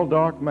tall,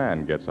 dark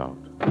man gets out.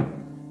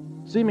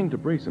 Seeming to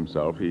brace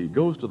himself, he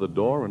goes to the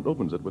door and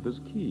opens it with his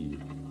key.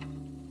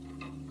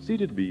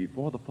 Seated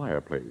before the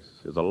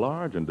fireplace is a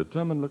large and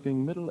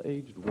determined-looking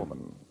middle-aged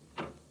woman.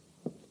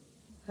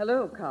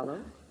 Hello,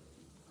 Carlos.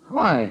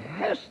 Why,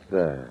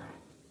 Hester,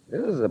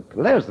 this is a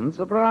pleasant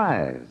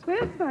surprise.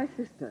 Where's my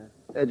sister?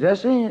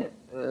 Jessie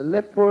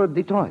left for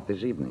Detroit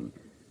this evening.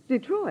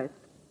 Detroit?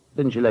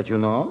 Didn't she let you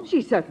know?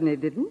 She certainly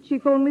didn't. She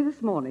phoned me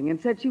this morning and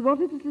said she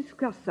wanted to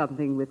discuss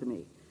something with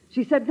me.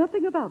 She said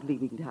nothing about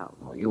leaving town.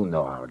 Oh, you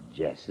know our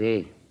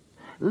Jessie.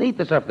 Late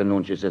this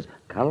afternoon, she says,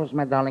 Carlos,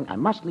 my darling, I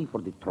must leave for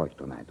Detroit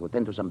tonight to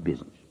attend to some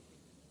business.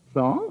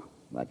 So,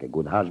 like a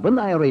good husband,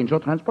 I arrange her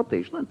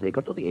transportation and take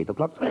her to the 8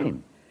 o'clock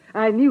train.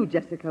 I knew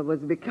Jessica was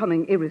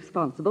becoming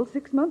irresponsible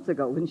 6 months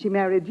ago when she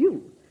married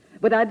you.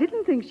 But I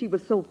didn't think she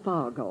was so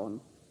far gone.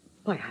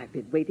 Why, I've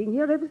been waiting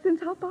here ever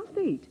since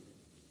 8:30.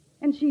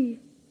 And she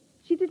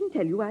didn't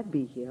tell you I'd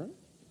be here?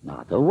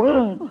 Not a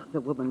word. Oh,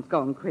 the woman's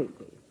gone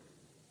crazy.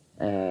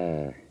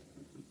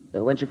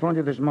 When she phoned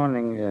you this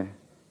morning,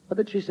 what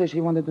did she say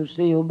she wanted to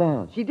see you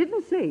about? She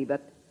didn't say,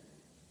 but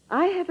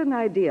I have an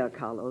idea,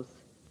 Carlos,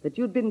 that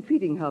you'd been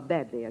treating her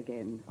badly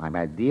again. Why,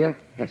 my dear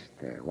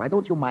Hester, why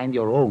don't you mind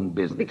your own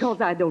business?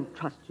 Because I don't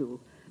trust you.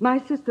 My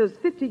sister's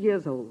 50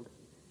 years old.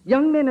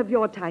 Young men of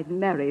your type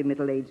marry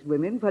middle-aged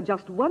women for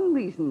just one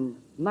reason,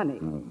 money.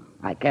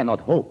 I cannot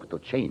hope to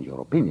change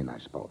your opinion, I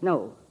suppose.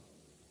 No.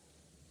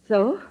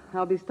 So,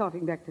 I'll be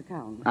starting back to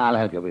town. I'll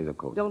help you with the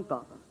coat. Don't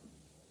bother.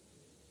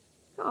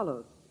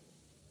 Carlos,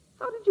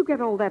 how did you get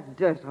all that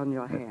dirt on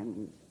your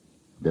hands?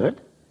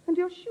 Dirt? And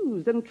your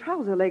shoes and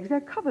trouser legs,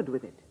 they're covered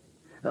with it.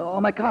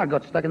 My car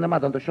got stuck in the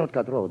mud on the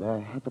shortcut road. I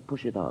had to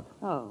push it out.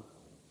 Oh.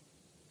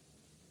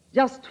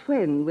 Just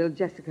when will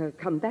Jessica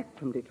come back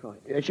from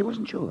Detroit? She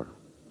wasn't sure.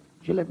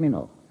 She let me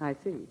know. I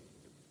see.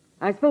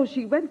 I suppose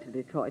she went to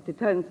Detroit to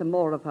turn some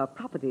more of her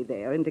property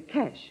there into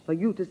cash for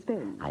you to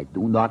spend. I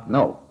do not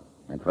know.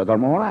 And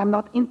furthermore, I'm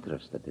not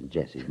interested in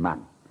Jessie's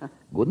money.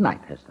 Good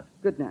night, Hester.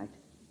 Good night.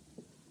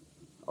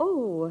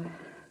 Oh,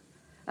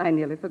 I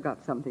nearly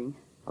forgot something.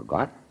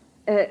 Forgot?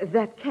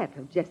 That cat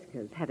of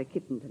Jessica's had a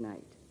kitten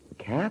tonight. A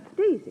cat?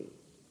 Daisy.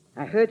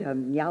 I heard her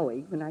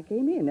meowing when I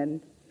came in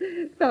and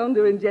found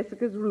her in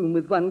Jessica's room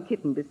with one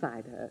kitten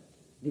beside her.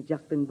 It had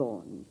just been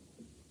born.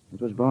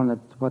 It was born at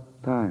what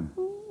time?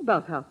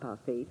 About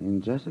 8:30.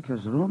 In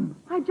Jessica's room?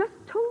 I just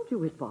told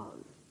you it was.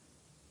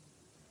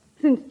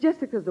 Since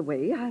Jessica's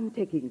away, I'm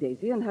taking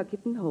Daisy and her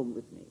kitten home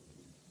with me.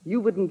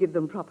 You wouldn't give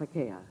them proper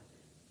care.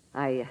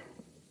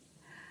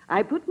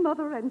 I put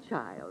mother and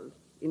child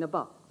in a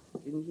box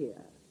in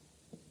here.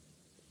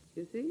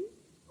 You see?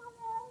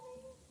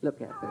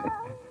 Look at her.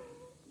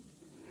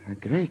 A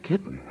gray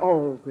kitten.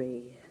 All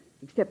gray,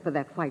 except for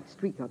that white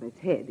streak on its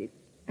head.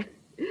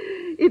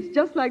 It's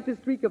just like the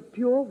streak of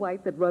pure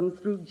white that runs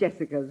through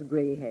Jessica's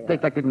gray hair.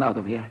 Take that kitten out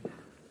of here.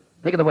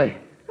 Take it away.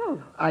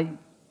 Oh.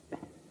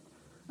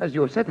 As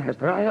you said,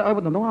 Hester, I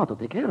wouldn't know how to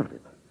take care of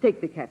it.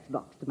 Take the cat's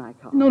box to my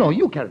car. No,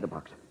 you carry the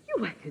box.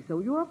 You act as though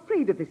you're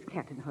afraid of this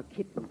cat and her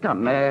kitten.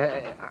 Come,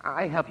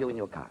 I help you in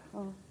your car.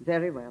 Oh,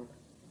 very well.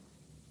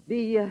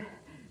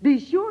 Be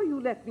sure you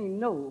let me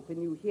know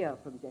when you hear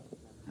from Jessica.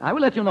 I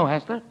will let you know,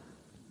 Hester.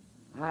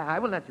 I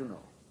will let you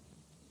know.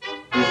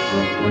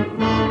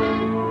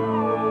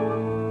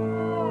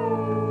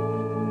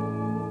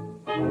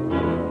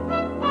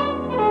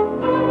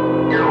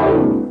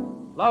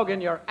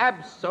 Logan, you're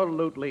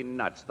absolutely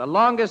nuts. The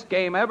longest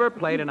game ever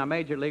played in a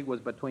major league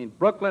was between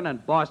Brooklyn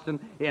and Boston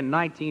in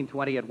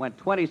 1920. It went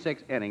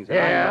 26 innings.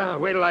 Yeah,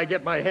 wait till I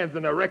get my hands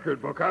in a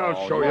record book.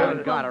 I'll show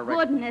you. Got a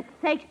record. Goodness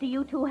sakes, do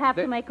you two have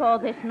to make all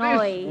this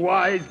noise? This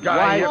wise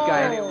guy.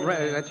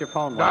 That's your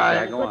phone.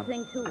 Wise guy. Go on. Good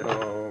thing, too.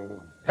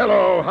 Oh.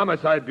 Hello,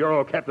 Homicide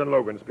Bureau, Captain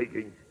Logan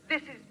speaking.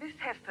 This is Miss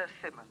Hester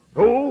Simmons.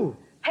 Who?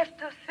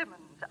 Hester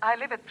Simmons. I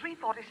live at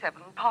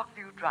 347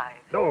 Parkview Drive.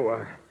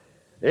 Oh,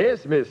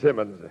 Yes, Miss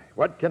Simmons.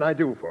 What can I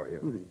do for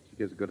you? She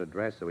gives a good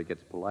address so he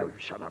gets polite.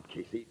 Shut up,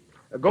 Casey.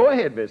 Go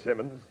ahead, Miss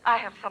Simmons. I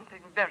have something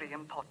very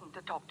important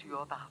to talk to you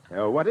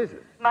about. What is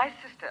it? My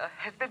sister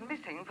has been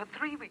missing for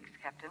 3 weeks,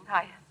 Captain.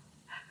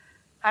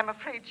 I'm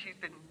afraid she's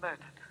been murdered.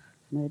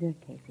 Murder,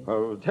 Casey.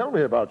 Oh, tell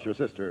me about your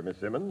sister, Miss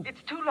Simmons.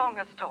 It's too long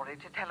a story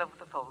to tell over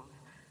the phone.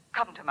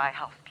 Come to my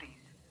house, please.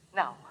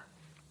 Now.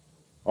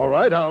 All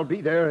right, I'll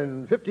be there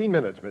in 15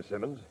 minutes, Miss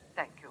Simmons.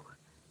 Thank you.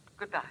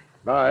 Goodbye.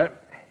 Bye.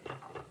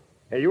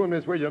 Hey, you and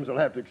Miss Williams will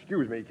have to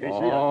excuse me, Casey.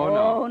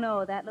 Oh,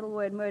 no. That little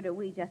word murder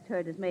we just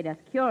heard has made us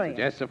curious.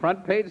 Just a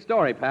front-page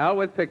story, pal,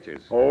 with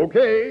pictures.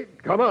 Okay,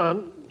 come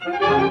on.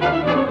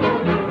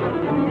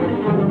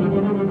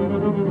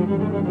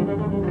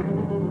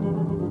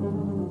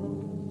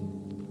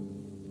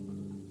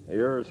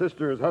 Your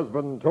sister's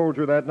husband told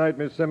you that night,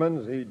 Miss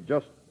Simmons, he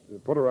just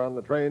put her on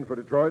the train for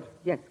Detroit?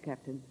 Yes,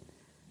 Captain.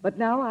 But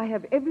now I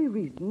have every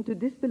reason to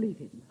disbelieve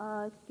him.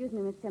 Excuse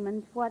me, Miss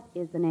Simmons. What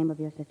is the name of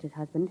your sister's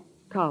husband?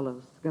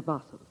 Carlos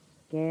Gervasos.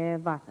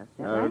 Gervasos, is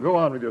that right? Go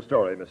on with your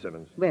story, Miss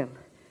Simmons. Well,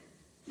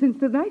 since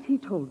the night he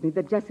told me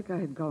that Jessica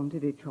had gone to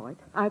Detroit,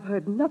 I've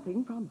heard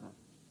nothing from her.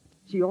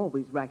 She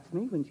always writes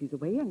me when she's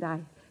away, and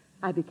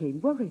I became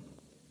worried.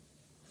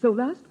 So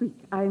last week,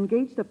 I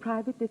engaged a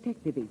private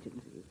detective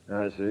agency.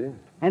 I see.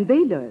 And they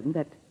learned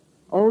that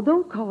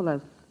although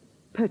Carlos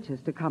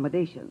purchased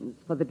accommodations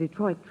for the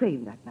Detroit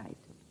train that night,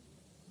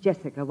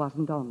 Jessica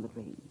wasn't on the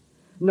train,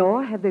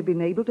 nor have they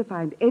been able to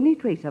find any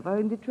trace of her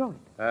in Detroit.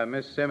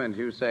 Miss Simmons,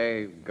 you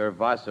say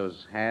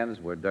Gervaso's hands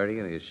were dirty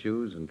and his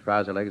shoes and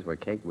trouser legs were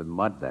caked with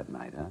mud that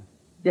night, huh?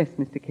 Yes,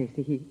 Mr.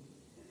 Casey,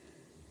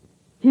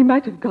 he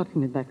might have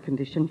gotten in that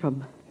condition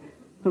from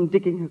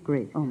digging her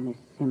grave. Oh, Miss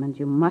Simmons,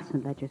 you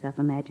mustn't let yourself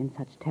imagine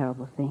such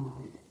terrible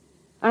things.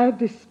 I've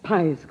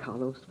despised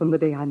Carlos from the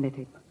day I met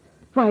him.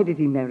 Why did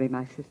he marry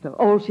my sister?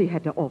 All she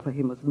had to offer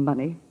him was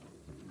money.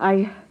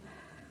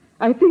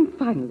 I think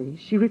finally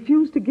she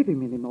refused to give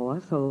him any more,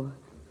 so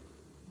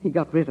he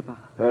got rid of her.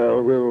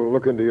 Well, we'll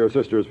look into your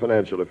sister's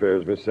financial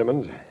affairs, Miss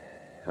Simmons.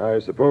 I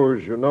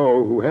suppose you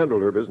know who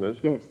handled her business.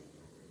 Yes.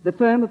 The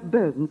firm of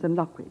Burdens and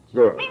Lockridge.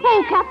 Good.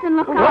 Oh, Captain,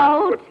 look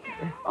out.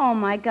 Oh,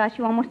 my gosh,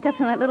 you almost stepped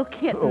on that little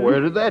kitten.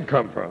 Where did that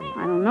come from?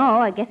 I don't know.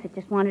 I guess it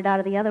just wandered out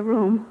of the other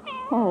room.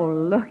 Oh,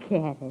 look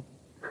at it.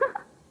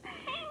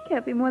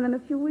 Can't be more than a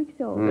few weeks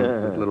old.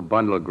 A little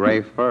bundle of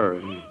gray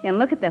fur. And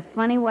look at the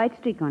funny white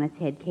streak on its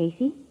head,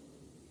 Casey.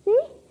 See?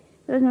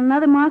 There's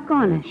another mark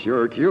on it.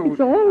 Sure cute.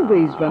 It's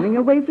always running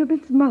away from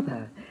its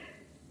mother.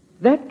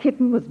 That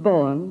kitten was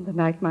born the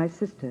night my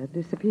sister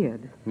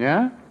disappeared.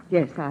 Yeah?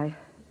 Yes,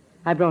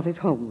 I brought it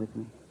home with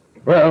me.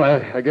 Well,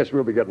 I guess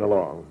we'll be getting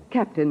along.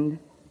 Captain,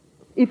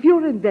 if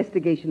your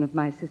investigation of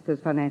my sister's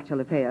financial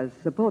affairs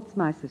supports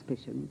my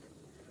suspicions,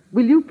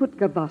 will you put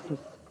Gervasos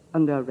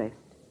under arrest?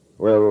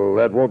 Well,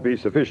 that won't be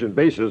sufficient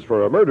basis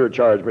for a murder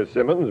charge, Miss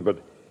Simmons,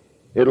 but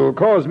it'll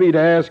cause me to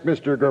ask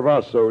Mr.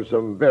 Gervaso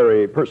some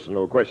very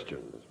personal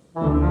questions.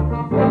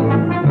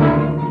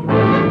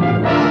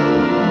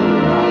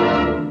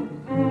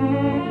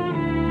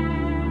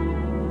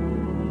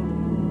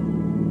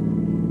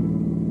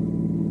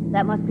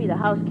 That must be the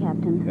house,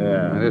 Captain.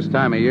 Yeah. This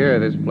time of year,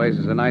 this place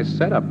is a nice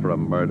setup for a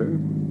murder.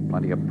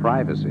 Plenty of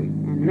privacy.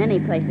 And many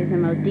places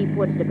in those deep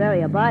woods to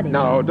bury a body.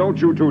 Now, don't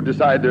you two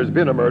decide there's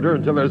been a murder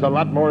until there's a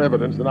lot more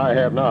evidence than I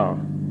have now.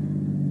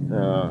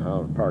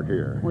 I'll park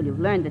here. Well, you've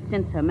learned that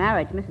since her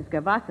marriage, Mrs.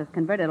 Gervasos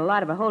converted a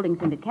lot of her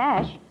holdings into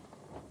cash,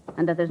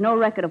 and that there's no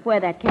record of where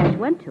that cash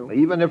went to.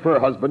 Even if her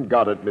husband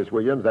got it, Miss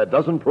Williams, that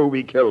doesn't prove he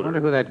I killed wonder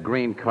her. who that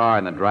green car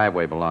in the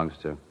driveway belongs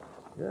to.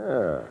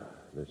 Yeah.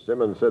 Miss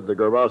Simmons said the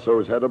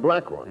Gervasos had a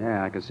black one.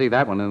 Yeah, I can see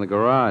that one in the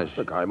garage.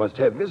 The guy must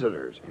have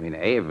visitors. I mean,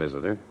 a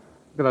visitor.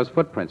 Look at those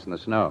footprints in the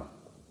snow.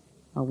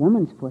 A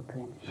woman's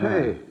footprint.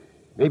 Say,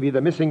 maybe the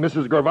missing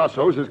Mrs.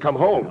 Gervasos has come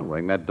home. Well,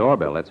 ring that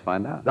doorbell. Let's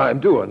find out. I'm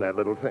doing that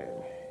little thing.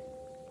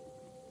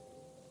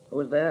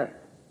 Who's there?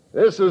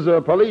 This is a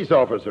police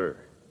officer.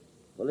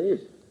 Police?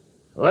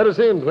 Let us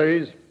in,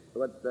 please.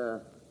 What do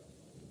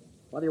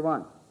you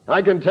want?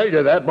 I can tell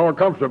you that more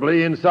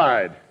comfortably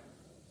inside.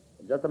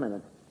 Just a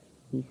minute.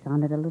 He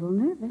sounded a little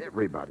nervous.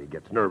 Everybody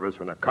gets nervous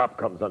when a cop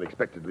comes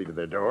unexpectedly to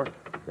their door.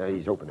 Now,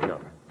 he's opening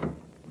up.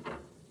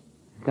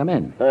 Come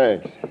in.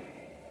 Thanks.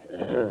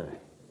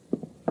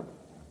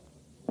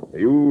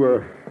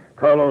 You,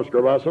 Carlos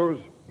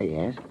Gervasos?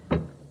 Yes.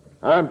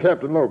 I'm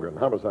Captain Logan,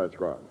 Homicide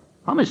Squad.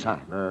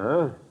 Homicide?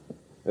 Uh-huh.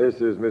 This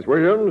is Miss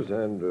Williams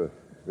and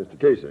Mr.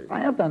 Casey.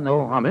 I have done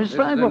no homicide.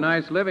 This is a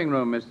nice living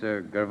room,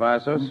 Mr.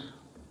 Gervasos.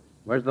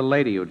 Where's the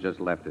lady who just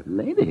left it?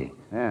 Lady?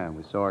 Yeah,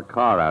 we saw her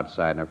car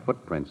outside and her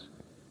footprints.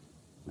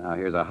 Now,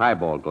 here's a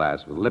highball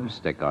glass with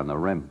lipstick on the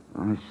rim.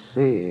 I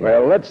see.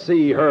 Well, let's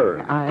see her.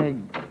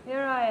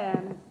 Here I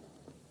am.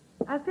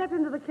 I stepped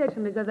into the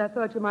kitchen because I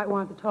thought you might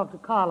want to talk to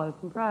Carlos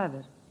in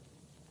private.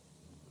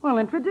 Well,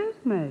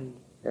 introduce me.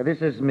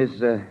 This is Miss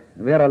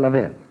Vera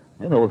Lavelle,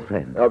 an old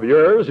friend. Of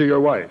yours or your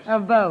wife's?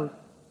 Of both.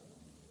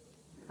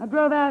 I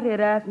drove out here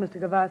to ask Mr.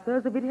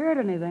 Cavazos if he'd heard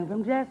anything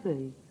from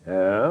Jessie.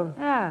 Yeah?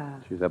 Yeah.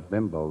 She's a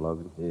bimbo,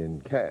 Logan.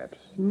 In caps.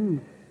 Hmm.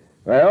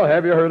 Well,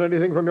 have you heard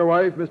anything from your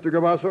wife, Mr.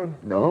 Gavasso?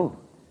 No.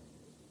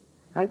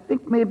 I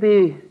think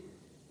maybe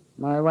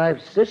my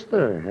wife's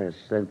sister has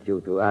sent you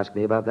to ask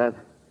me about that.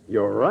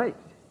 You're right.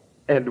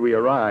 And we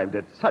arrived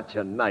at such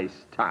a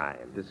nice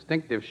time.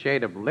 Distinctive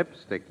shade of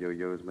lipstick you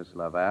use, Miss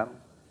Laval.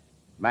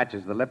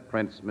 Matches the lip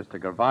prints Mr.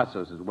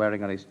 Gervasos is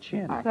wearing on his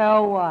chin.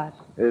 So what?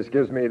 This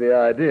gives me the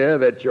idea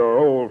that your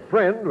old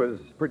friend was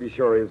pretty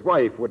sure his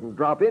wife wouldn't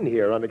drop in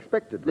here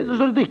unexpectedly. This is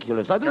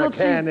ridiculous. I do not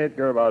Can it,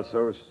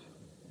 Gervasos?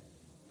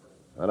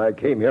 When I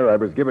came here, I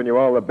was giving you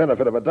all the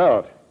benefit of a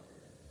doubt.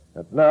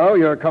 But now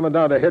you're coming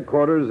down to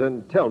headquarters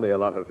and tell me a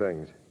lot of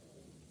things.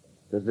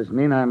 Does this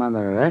mean I'm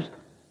under arrest?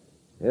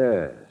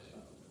 Yes.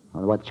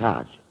 On what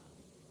charge?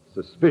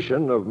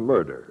 Suspicion of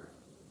murder.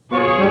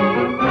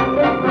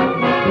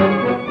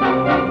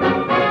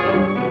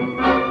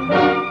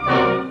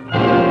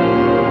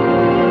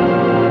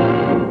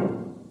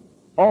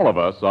 All of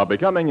us are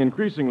becoming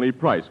increasingly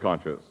price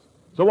conscious.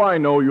 So I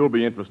know you'll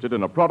be interested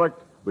in a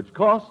product which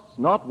costs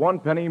not 1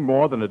 penny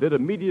more than it did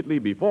immediately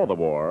before the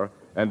war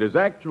and is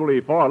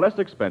actually far less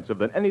expensive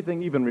than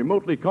anything even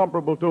remotely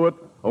comparable to it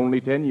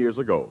only 10 years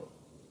ago.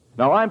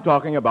 Now, I'm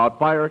talking about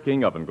Fire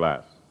King oven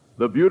glass,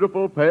 the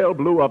beautiful pale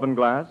blue oven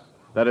glass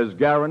that is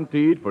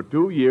guaranteed for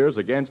 2 years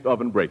against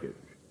oven breakage.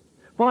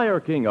 Fire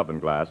King oven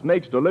glass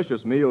makes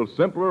delicious meals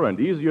simpler and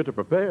easier to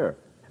prepare,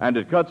 and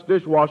it cuts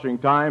dishwashing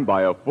time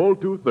by a full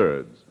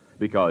 2/3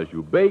 because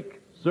you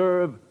bake,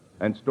 serve,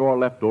 and store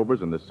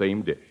leftovers in the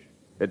same dish.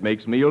 It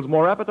makes meals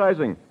more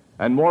appetizing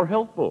and more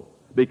healthful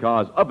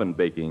because oven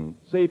baking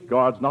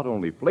safeguards not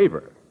only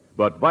flavor,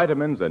 but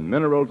vitamins and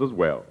minerals as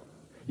well.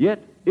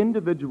 Yet,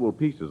 individual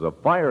pieces of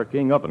Fire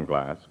King oven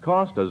glass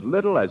cost as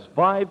little as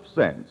 5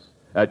 cents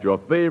at your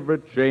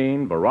favorite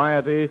chain,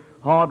 variety,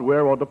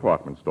 hardware, or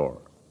department store.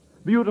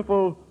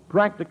 Beautiful,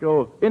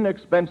 practical,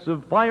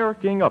 inexpensive Fire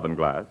King oven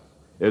glass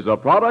is a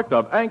product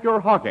of Anchor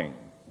Hocking,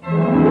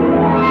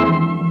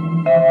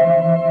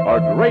 a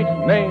great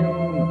name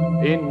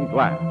in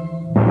glass.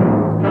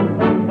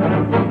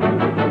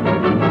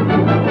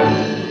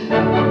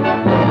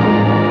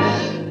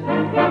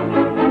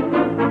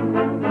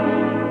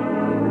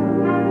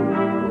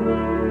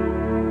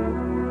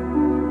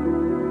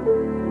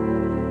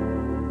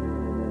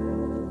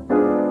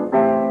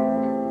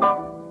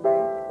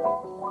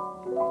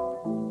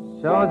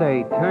 So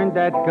they turned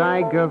that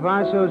guy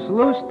Gervasos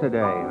loose today,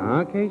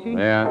 huh, Casey?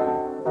 Yeah.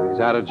 He's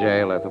out of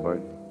jail,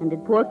 Ethelbert. And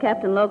did poor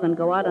Captain Logan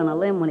go out on a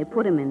limb when he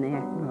put him in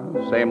there?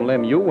 Same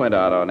limb you went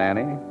out on,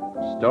 Annie.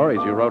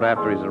 Stories you wrote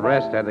after his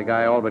arrest had the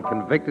guy all but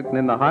convicted and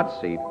in the hot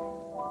seat.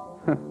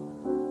 I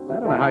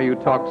don't know how you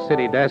talked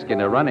city desk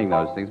into running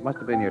those things. Must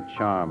have been your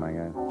charm, I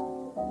guess.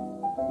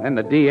 And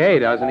the DA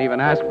doesn't even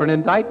ask for an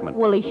indictment.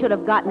 Well, he should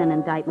have gotten an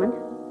indictment.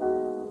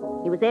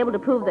 He was able to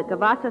prove that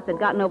Cavazos had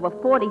gotten over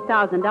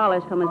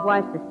 $40,000 from his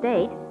wife's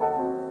estate.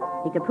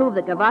 He could prove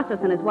that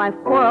Cavazos and his wife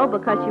quarreled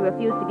because she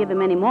refused to give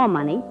him any more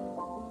money.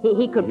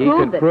 He could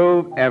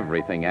prove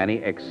everything,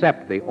 Annie,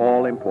 except the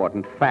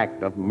all-important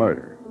fact of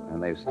murder.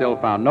 And they've still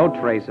found no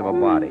trace of a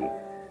body.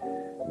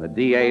 The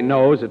DA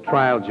knows a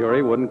trial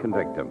jury wouldn't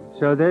convict him.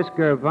 So this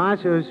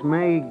Gervasos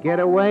may get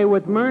away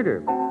with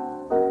murder,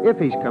 if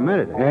he's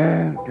committed it.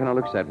 Yeah, kind of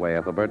looks that way,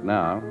 Ethelbert,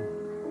 now.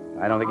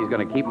 I don't think he's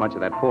going to keep much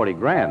of that 40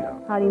 grand, though.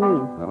 How do you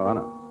mean? Oh,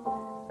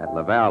 no. That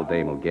Laval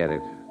dame will get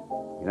it.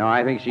 You know,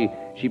 I think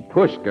she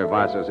pushed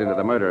Gervasos into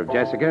the murder of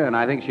Jessica, and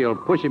I think she'll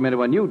push him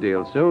into a new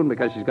deal soon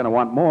because she's going to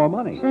want more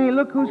money. Say,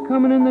 look who's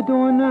coming in the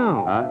door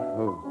now. Huh?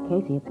 Who?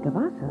 Casey, it's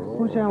Cavazos.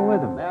 Who's out with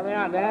him? There they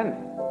are, Dan.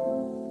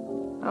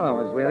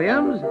 Hello, Miss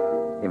Williams.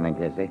 Evening,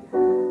 Casey.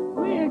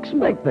 We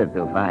expected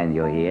to find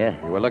you here.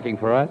 You were looking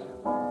for us?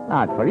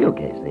 Not for you,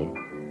 Casey.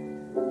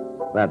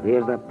 But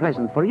here's a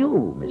present for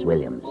you, Miss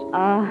Williams.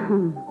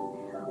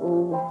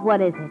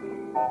 What is it?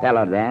 Tell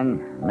her,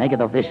 Dan. Make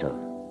it official.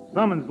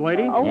 Summons,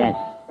 lady. Oh. Yes.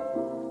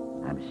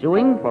 I'm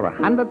suing for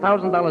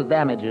 $100,000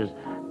 damages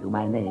to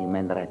my name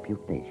and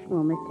reputation.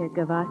 Well, Mr.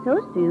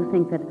 Cavazos, do you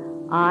think that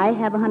I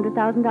have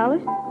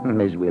 $100,000?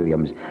 Miss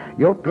Williams,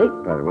 your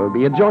paper will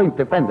be a joint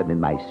defendant in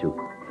my suit.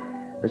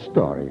 The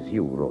stories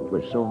you wrote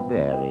were so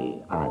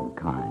very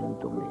unkind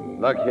to me.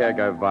 Look here,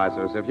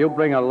 Gervasos. If you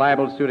bring a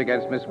libel suit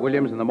against Miss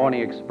Williams in the Morning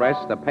Express,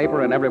 the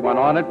paper and everyone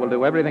on it will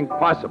do everything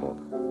possible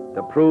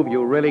to prove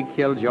you really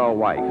killed your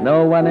wife.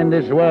 No one in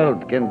this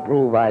world can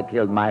prove I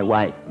killed my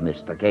wife,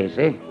 Mr.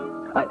 Casey.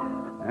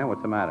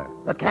 What's the matter?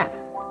 The cat.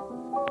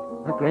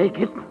 The gray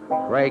kitten.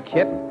 Gray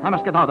kitten? I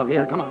must get out of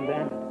here. Come on,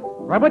 Dan.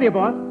 Right with you,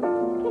 boss.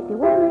 Casey,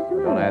 what on earth's the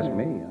Don't matter? ask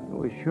me. It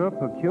was sure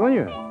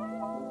peculiar.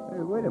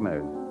 Hey, wait a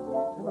minute.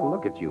 Have a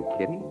look at you,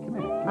 Kitty. Come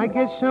here. I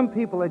guess some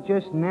people are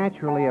just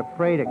naturally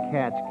afraid of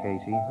cats,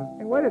 Casey. Huh?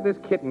 Hey, where did this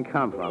kitten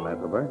come from,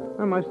 Ethelbert?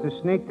 I must have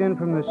sneaked in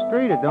from the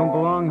street. It don't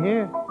belong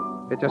here.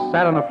 It just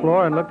sat on the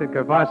floor and looked at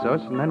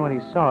Gervasos, and then when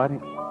he saw it,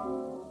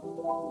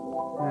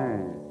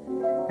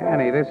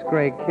 Annie, this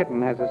gray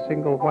kitten has a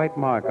single white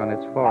mark on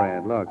its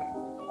forehead. Look.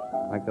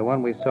 Like the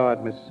one we saw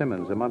at Miss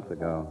Simmons a month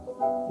ago.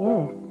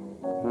 Yes.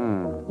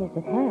 Hmm. Yes,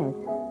 it has.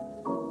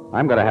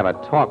 I'm going to have a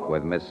talk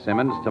with Miss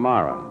Simmons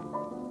tomorrow.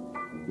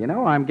 You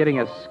know, I'm getting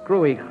a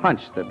screwy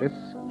hunch that this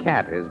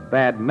cat is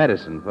bad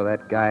medicine for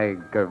that guy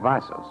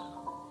Gervasos.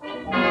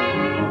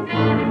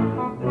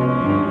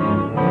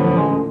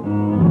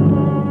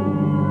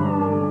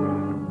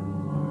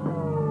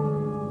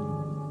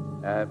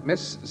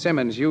 Miss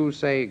Simmons, you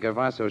say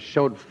Gervasos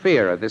showed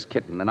fear of this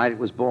kitten the night it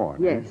was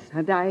born. Yes,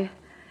 and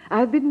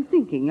I've been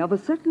thinking of a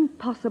certain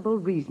possible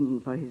reason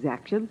for his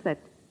actions that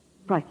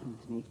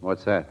frightens me.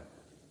 What's that?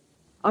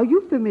 Are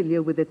you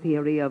familiar with the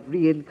theory of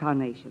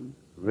reincarnation?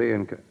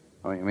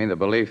 Oh, you mean the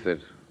belief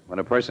that when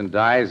a person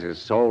dies, his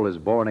soul is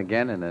born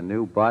again in a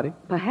new body?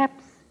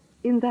 Perhaps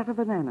in that of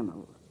an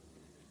animal.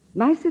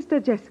 My sister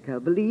Jessica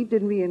believed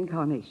in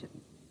reincarnation.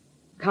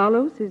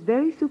 Carlos is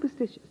very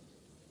superstitious.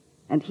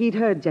 And he'd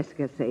heard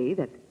Jessica say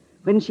that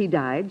when she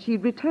died,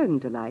 she'd return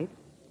to life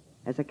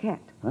as a cat.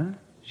 Huh?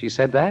 She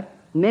said that?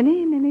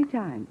 Many, many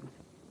times.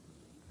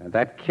 And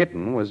that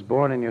kitten was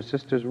born in your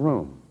sister's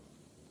room,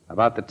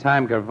 about the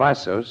time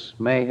Gervasos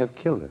may have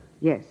killed her.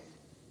 Yes.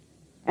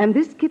 And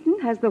this kitten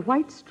has the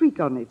white streak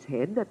on its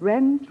head that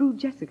ran through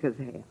Jessica's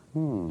hair.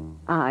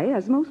 I,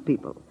 as most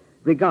people,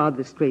 regard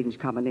the strange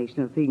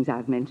combination of things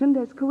I've mentioned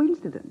as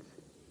coincidence.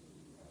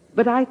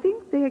 But I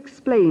think they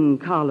explain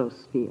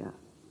Carlos' fear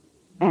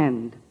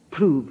and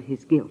prove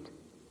his guilt.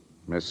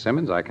 Miss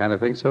Simmons, I kind of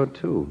think so,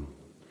 too.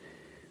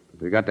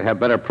 But we've got to have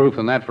better proof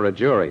than that for a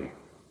jury.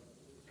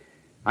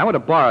 I want to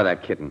borrow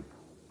that kitten.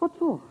 What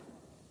for?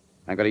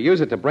 I'm going to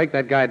use it to break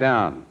that guy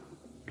down.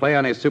 Play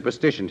on his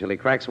superstition till he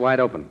cracks wide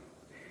open.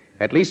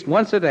 At least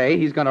once a day,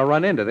 he's going to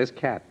run into this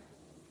cat.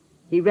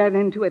 He ran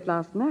into it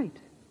last night,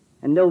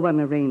 and no one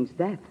arranged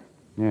that.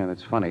 Yeah,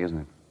 that's funny, isn't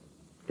it?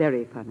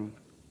 Very funny.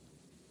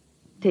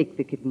 Take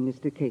the kitten,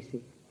 Mr.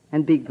 Casey,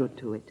 and be good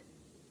to it.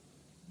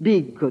 Be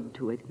good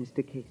to it,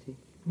 Mr. Casey.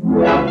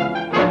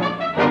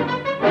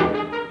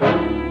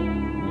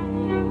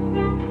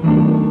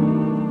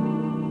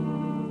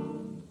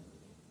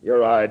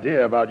 Your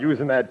idea about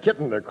using that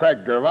kitten to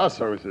crack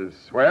Gervasos is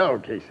swell,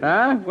 Casey.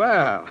 Huh?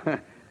 Well,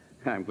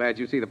 I'm glad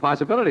you see the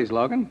possibilities,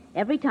 Logan.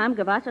 Every time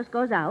Gervasos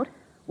goes out,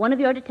 one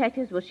of your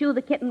detectives will shoo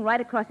the kitten right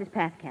across his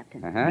path,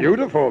 Captain.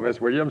 Beautiful, Miss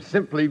Williams.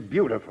 Simply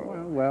beautiful.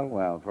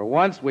 Well. For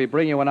once, we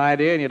bring you an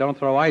idea and you don't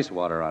throw ice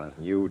water on it.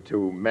 You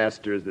two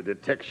masters of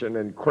detection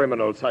and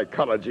criminal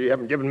psychology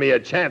haven't given me a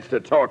chance to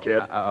talk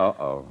yet.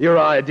 Your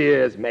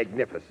idea is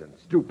magnificent,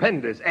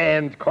 stupendous,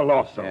 and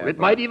colossal. It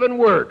might even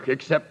work,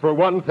 except for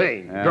one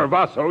thing.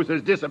 Gervasos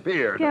has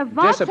disappeared.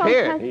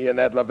 Disappeared? He and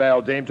that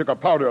Laval dame took a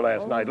powder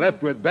last night,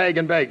 left with bag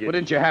and baggage. Well,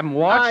 didn't you have him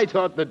watched? I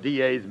thought the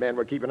DA's men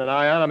were keeping an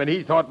eye on him, and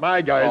he thought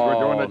my guys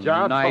were doing the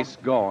job. Nice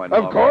going.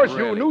 Of course,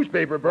 really. you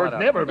newspaper birds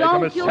never make a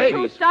Don't mistake.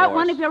 you two start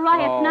one of your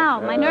riots now.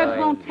 My nerves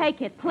won't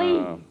take it,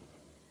 please.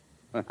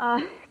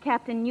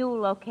 Captain, you'll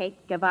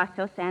locate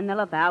Gervasos and the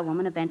Laval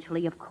woman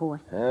eventually, of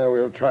course.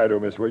 We'll try to,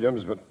 Miss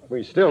Williams, but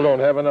we still don't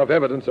have enough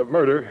evidence of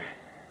murder.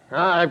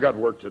 I've got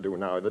work to do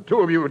now. The two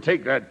of you will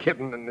take that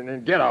kitten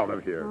and get out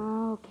of here.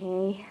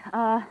 Okay.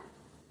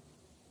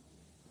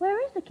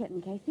 Where is the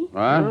kitten, Casey?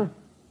 Huh?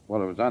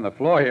 Well, it was on the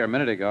floor here a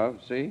minute ago.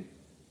 See?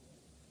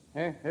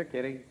 Here,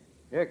 Kitty.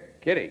 Here,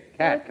 Kitty.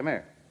 Cat, come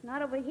here.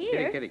 Not over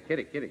here. Kitty,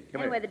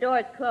 come anyway, here. the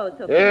door's closed,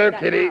 so... Here,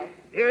 Kitty.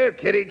 Here,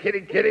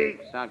 Kitty.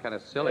 Sound kind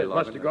of silly, It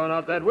Logan. must have gone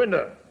out that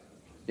window.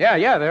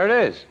 Yeah, there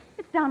it is.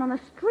 It's down on the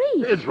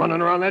street. It's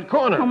running around that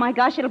corner. Oh, my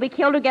gosh, it'll be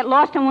killed or get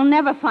lost, and we'll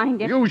never find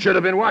it. You should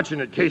have been watching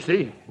it,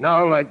 Casey.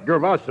 Now, like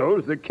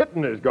Gervasos, the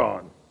kitten is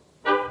gone.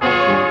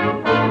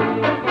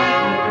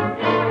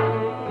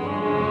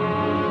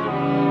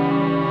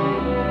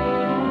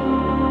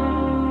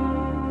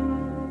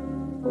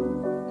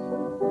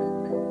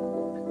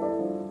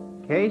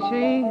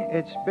 Casey,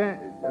 it's been...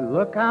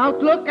 Look out,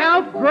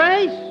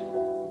 Grace!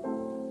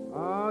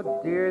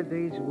 Oh, dear,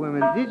 these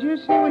women. Did you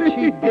see what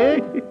she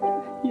did?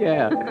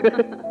 Yeah.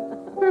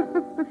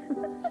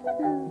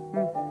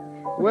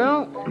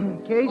 Well,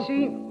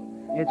 Casey,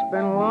 it's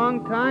been a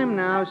long time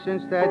now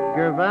since that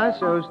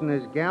Gervasos and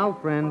his gal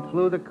friend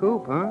flew the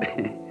coop, huh?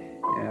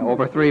 Yeah,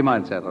 over 3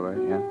 months, Ethelbert,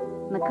 yeah.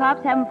 And the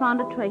cops haven't found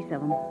a trace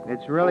of him.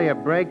 It's really a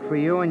break for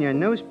you and your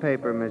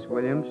newspaper, Miss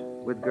Williams.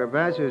 With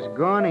Gervasos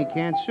gone, he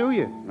can't sue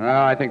you.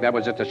 Well, I think that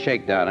was just a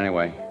shakedown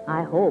anyway.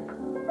 I hope.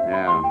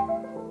 Yeah.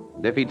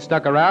 And if he'd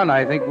stuck around,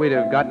 I think we'd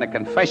have gotten a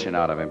confession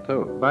out of him,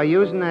 too. By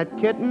using that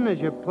kitten as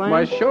your plan?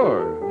 Why,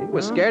 sure. He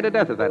was scared to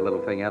death of that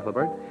little thing,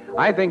 Ethelbert.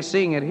 I think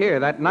seeing it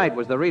here that night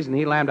was the reason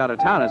he lammed out of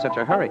town in such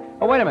a hurry.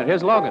 Oh, wait a minute.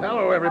 Here's Logan.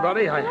 Hello,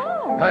 everybody.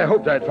 I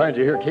hoped I'd find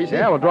you here, Casey.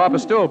 Yeah, we'll draw up a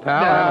stool,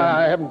 pal.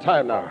 I haven't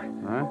time now.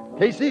 Huh?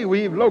 Casey,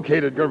 we've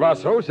located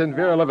Gervasos in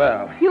Vera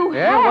Laval. You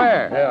have?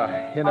 Where?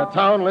 Yeah, in a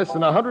town less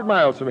than 100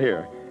 miles from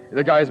here.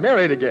 The guy's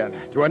married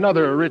again to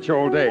another rich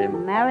old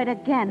dame. Married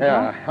again,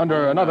 Yeah, huh?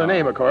 under another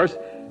name, of course.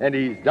 And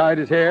he's dyed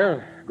his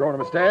hair, grown a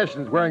mustache,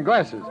 and is wearing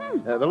glasses.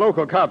 The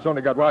local cops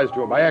only got wise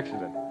to him by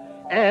accident.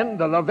 And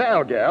the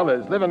Laval gal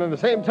is living in the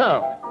same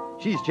town.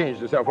 She's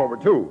changed herself over,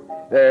 too.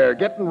 They're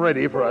getting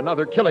ready for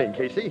another killing,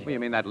 Casey. You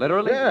mean that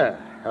literally? Yeah.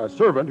 a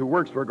servant who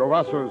works for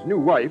Gavasso's new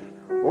wife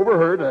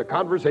overheard a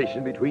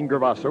conversation between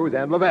Gavassos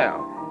and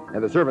Laval.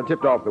 And the servant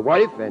tipped off the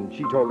wife, and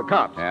she told the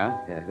cops.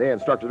 Yeah? They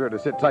instructed her to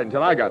sit tight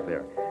until I got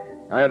there.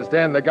 I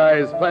understand the guy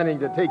is planning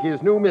to take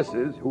his new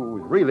missus,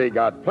 who's really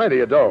got plenty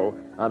of dough,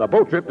 on a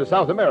boat trip to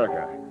South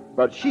America.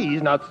 But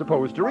she's not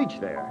supposed to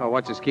reach there. Well,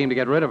 what's the scheme to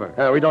get rid of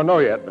her? We don't know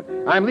yet, but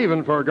I'm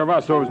leaving for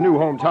Gavasso's new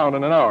hometown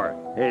in an hour.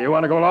 Hey, you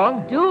want to go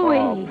along? Do we?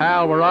 Oh,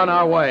 pal, we're on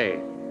our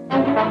way.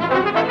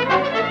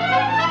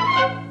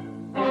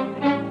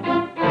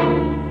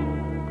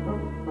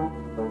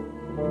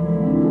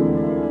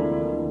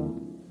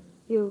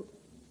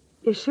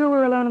 You sure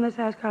we're alone in this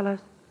house,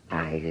 Carlos?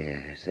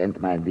 I sent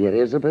my dear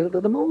Isabel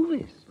to the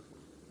movies.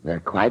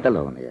 We're quite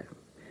alone here.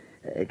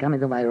 Come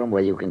into my room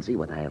where you can see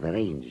what I have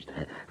arranged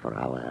for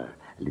our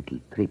little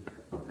trip.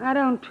 I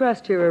don't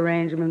trust your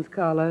arrangements,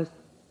 Carlos.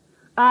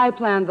 I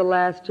planned the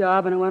last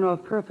job, and it went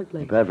off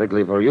perfectly.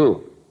 Perfectly for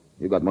you.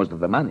 You got most of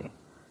the money.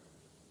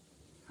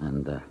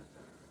 And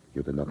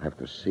you did not have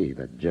to see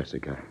that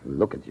Jessica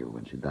look at you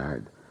when she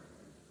died.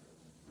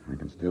 I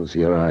can still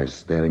see her eyes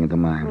staring into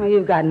mine. Oh,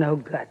 you've got no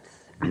guts.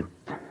 It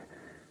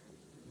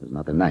was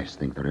not a nice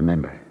thing to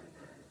remember.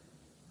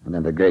 And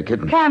then the gray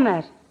kitten.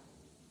 Camet!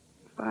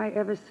 If I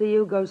ever see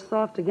you go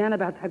soft again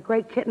about that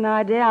great kitten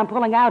idea, I'm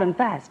pulling out and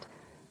fast.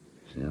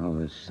 She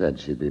always said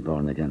she'd be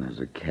born again as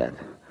a cat.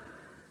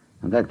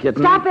 And that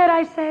kitten... Stop it,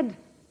 I said.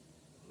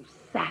 You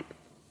sap.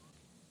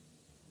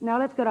 Now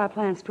let's get our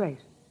plan straight.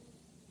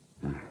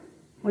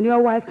 When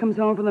your wife comes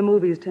home from the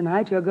movies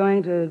tonight, you're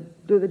going to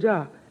do the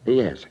job.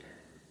 Yes.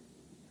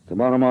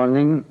 Tomorrow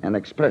morning, an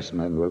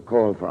expressman will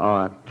call for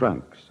our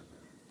trunks.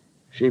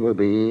 She will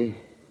be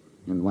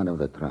in one of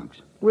the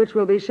trunks. Which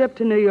will be shipped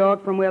to New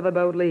York from where the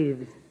boat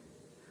leaves.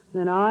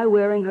 Then I,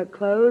 wearing her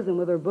clothes and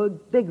with her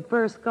big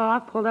fur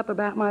scarf pulled up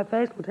about my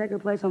face, will take her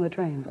place on the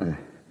train.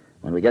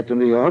 When we get to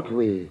New York,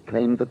 we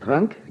claim the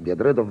trunk, get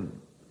rid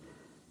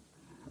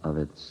of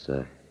its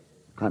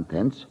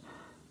contents,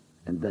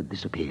 and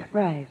disappear.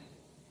 Right.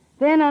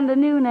 Then under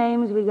new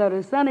names, we go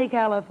to sunny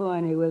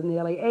California with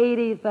nearly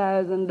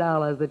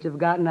 $80,000 that you've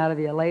gotten out of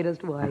your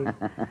latest wife.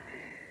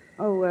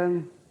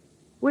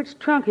 Which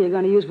trunk are you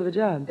going to use for the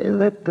job?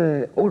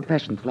 That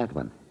old-fashioned flat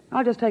one.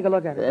 I'll just take a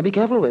look at it. Be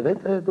careful with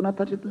it. Do not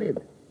touch its lid.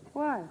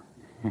 Why?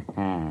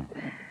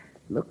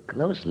 Look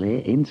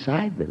closely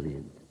inside the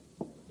lid.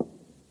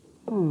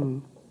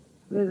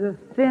 There's a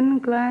thin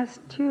glass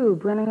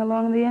tube running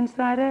along the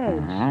inside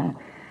edge.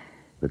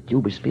 The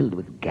tube is filled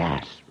with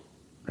gas.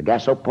 A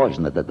gas so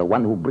poisonous that the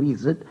one who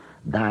breathes it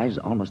dies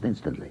almost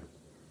instantly.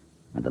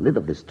 And the lid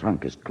of this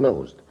trunk is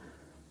closed.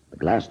 The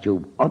glass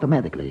tube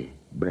automatically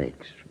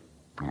breaks.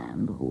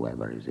 And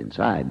whoever is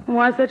inside...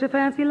 Why such a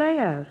fancy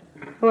layout?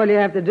 All you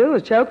have to do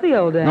is choke the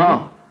old dame.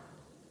 No.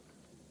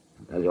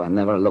 I tell you, I'll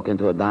never look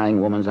into a dying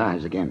woman's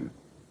eyes again.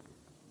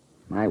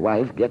 My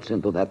wife gets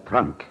into that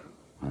trunk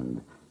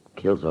and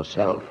kills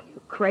herself.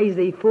 You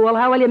crazy fool.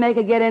 How will you make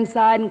her get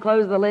inside and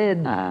close the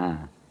lid?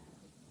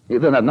 You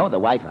do not know the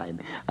wife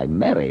I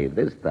married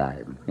this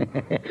time.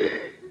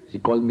 She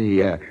called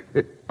me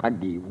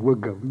Puggy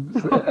Wiggums.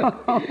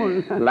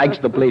 Likes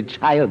to play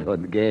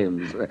childhood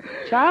games.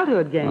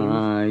 Childhood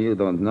games? You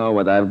don't know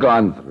what I've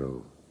gone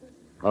through.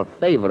 Her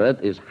favorite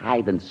is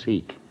hide and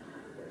seek.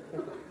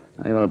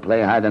 I will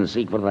play hide and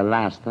seek for the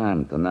last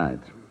time tonight.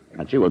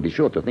 And she will be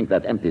sure to think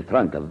that empty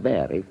trunk a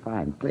very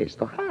fine place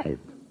to hide.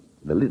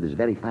 The lid is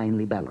very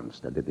finely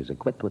balanced, and it is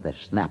equipped with a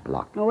snap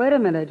lock. Oh, wait a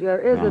minute. Your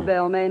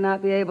Isabel may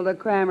not be able to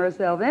cram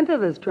herself into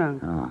this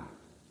trunk.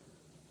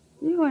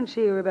 You and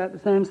she are about the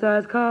same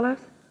size, Carlos.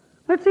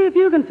 Let's see if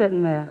you can fit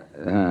in there.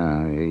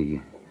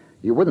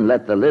 You wouldn't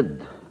let the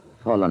lid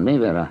fall on me,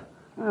 Vera.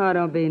 Oh,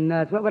 don't be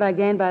nuts. What would I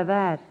gain by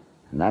that?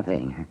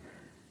 Nothing.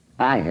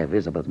 I have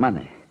Isabel's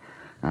money.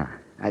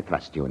 I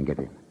trust you and get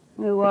in.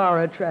 You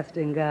are a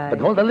trusting guy. But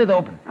hold the lid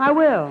open. I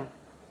will.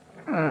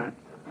 The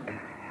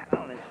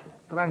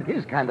trunk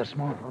is kind of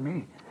small for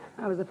me.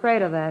 I was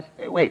afraid of that.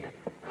 Wait.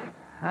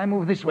 I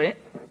move this way.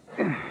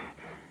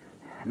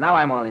 Now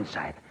I'm all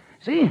inside.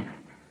 See?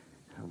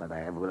 But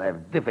I will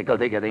have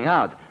difficulty getting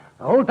out.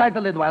 Hold tight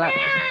the lid while I...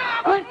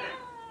 What?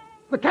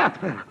 The cat,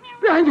 Vera.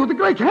 Behind you, the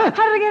gray cat.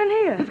 How did it get in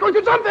here? It's going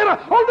to jump, Vera.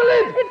 Hold the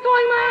lid. It's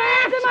going my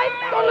hands in my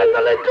face. Don't let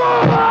the lid go.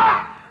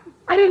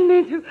 I didn't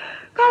mean to.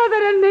 Carlos, I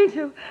didn't mean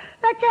to.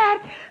 That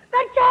cat.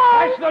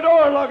 Crash the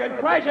door, Logan.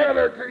 Crash it.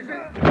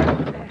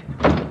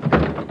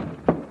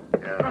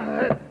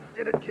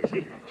 Did it,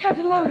 Casey?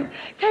 Captain Logan.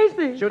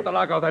 Casey. Shoot the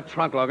lock off that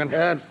trunk, Logan.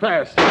 And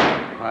fast. All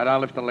right, I'll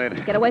lift the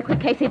lid. Get away quick,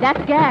 Casey.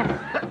 That's gas.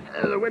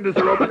 The windows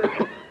are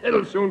open.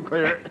 It'll soon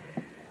clear.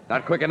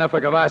 Not quick enough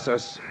for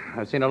Gavassos.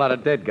 I've seen a lot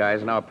of dead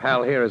guys, and our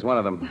pal here is one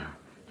of them.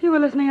 You were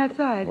listening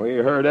outside. We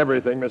heard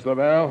everything, Miss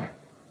Laval.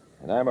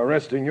 And I'm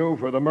arresting you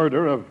for the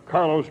murder of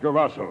Carlos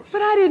Gavassos.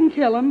 But I didn't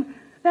kill him.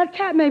 That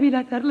cat maybe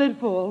let that lid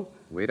fall.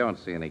 We don't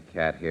see any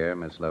cat here,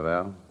 Miss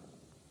Laval.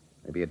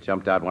 Maybe it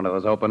jumped out one of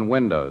those open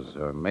windows,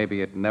 or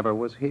maybe it never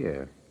was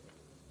here.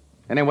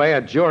 Anyway,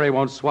 a jury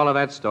won't swallow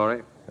that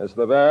story. Miss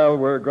Laval,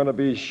 we're going to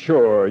be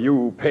sure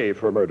you pay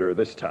for murder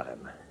this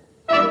time.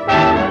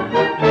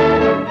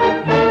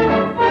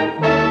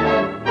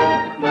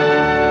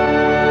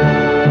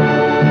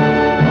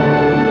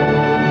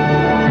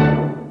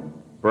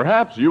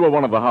 Perhaps you are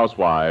one of the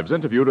housewives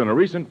interviewed in a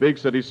recent big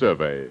city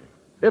survey.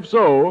 If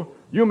so,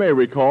 you may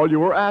recall you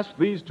were asked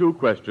these two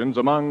questions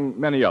among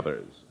many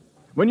others.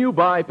 When you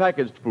buy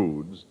packaged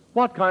foods,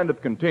 what kind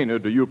of container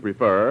do you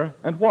prefer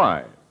and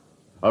why?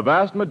 A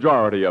vast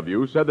majority of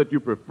you said that you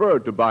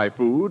preferred to buy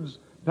foods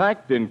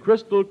packed in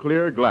crystal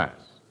clear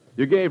glass.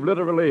 You gave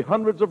literally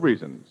hundreds of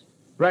reasons.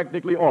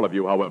 Practically all of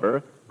you,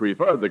 however,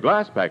 preferred the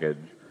glass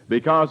package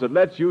because it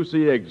lets you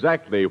see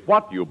exactly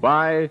what you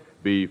buy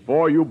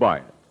before you buy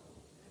it.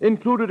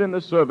 Included in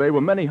the survey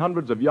were many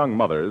hundreds of young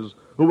mothers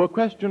who were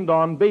questioned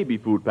on baby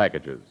food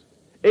packages.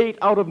 8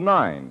 out of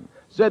 9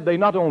 said they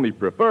not only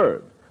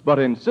preferred, but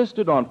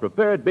insisted on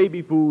prepared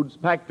baby foods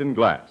packed in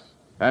glass.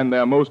 And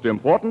their most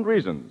important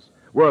reasons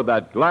were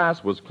that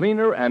glass was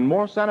cleaner and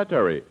more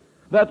sanitary,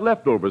 that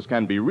leftovers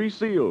can be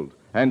resealed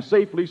and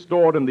safely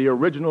stored in the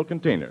original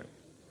container.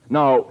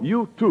 Now,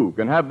 you too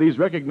can have these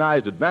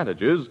recognized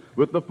advantages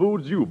with the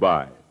foods you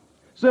buy.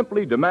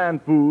 Simply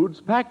demand foods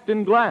packed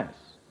in glass,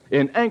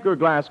 in Anchor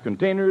glass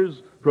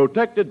containers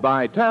protected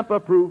by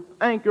Tampa-proof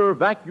Anchor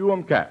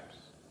vacuum caps.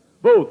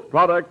 Both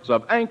products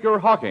of Anchor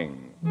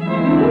Hocking.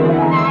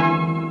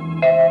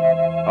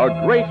 A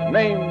great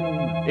name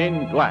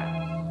in glass.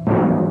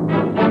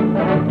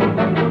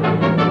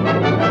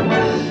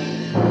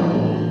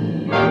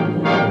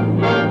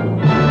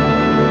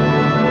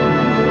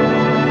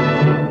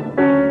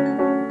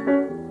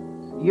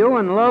 You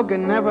and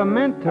Logan never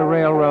meant to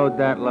railroad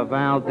that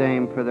Laval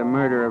dame for the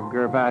murder of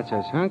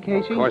Gervasis, huh,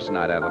 Casey? Of course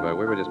not, Ethelbert.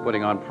 We were just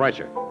putting on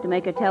pressure. To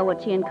make her tell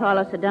what she and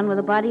Carlos had done with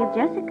the body of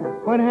Jessica.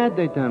 What had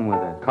they done with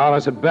her?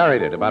 Carlos had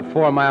buried it about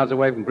 4 miles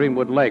away from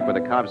Greenwood Lake, where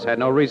the cops had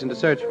no reason to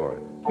search for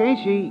it.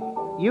 Casey,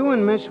 you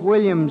and Miss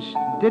Williams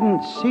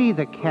didn't see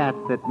the cat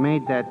that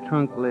made that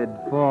trunk lid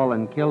fall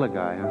and kill a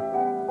guy,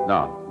 huh?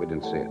 No, we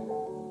didn't see it.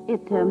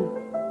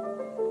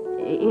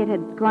 It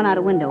had gone out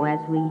a window as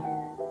we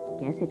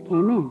guess it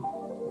came in.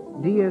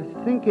 Do you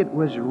think it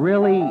was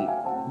really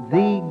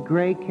the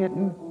gray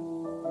kitten?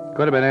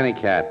 Could have been any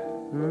cat.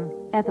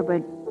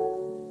 Ethelbert,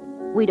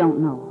 we don't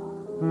know.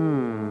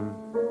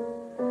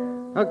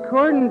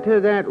 According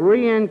to that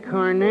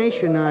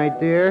reincarnation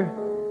idea,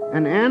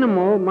 an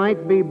animal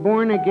might be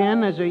born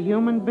again as a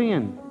human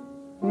being.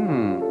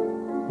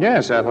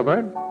 Yes,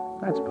 Ethelbert.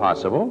 That's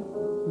possible.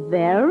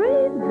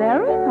 Very,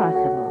 very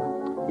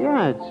possible.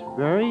 Yeah, it's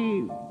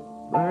very,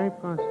 very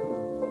possible.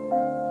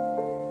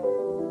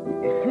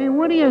 Hey,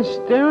 what are you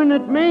staring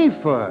at me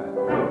for?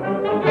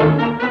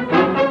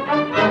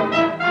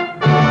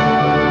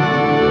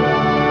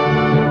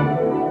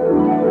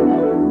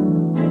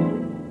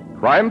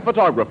 Crime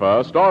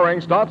Photographer,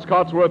 starring Stotts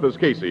Cotsworth as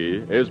Casey,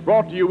 is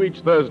brought to you each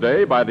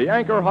Thursday by the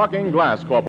Anchor Hocking Glass Corporation.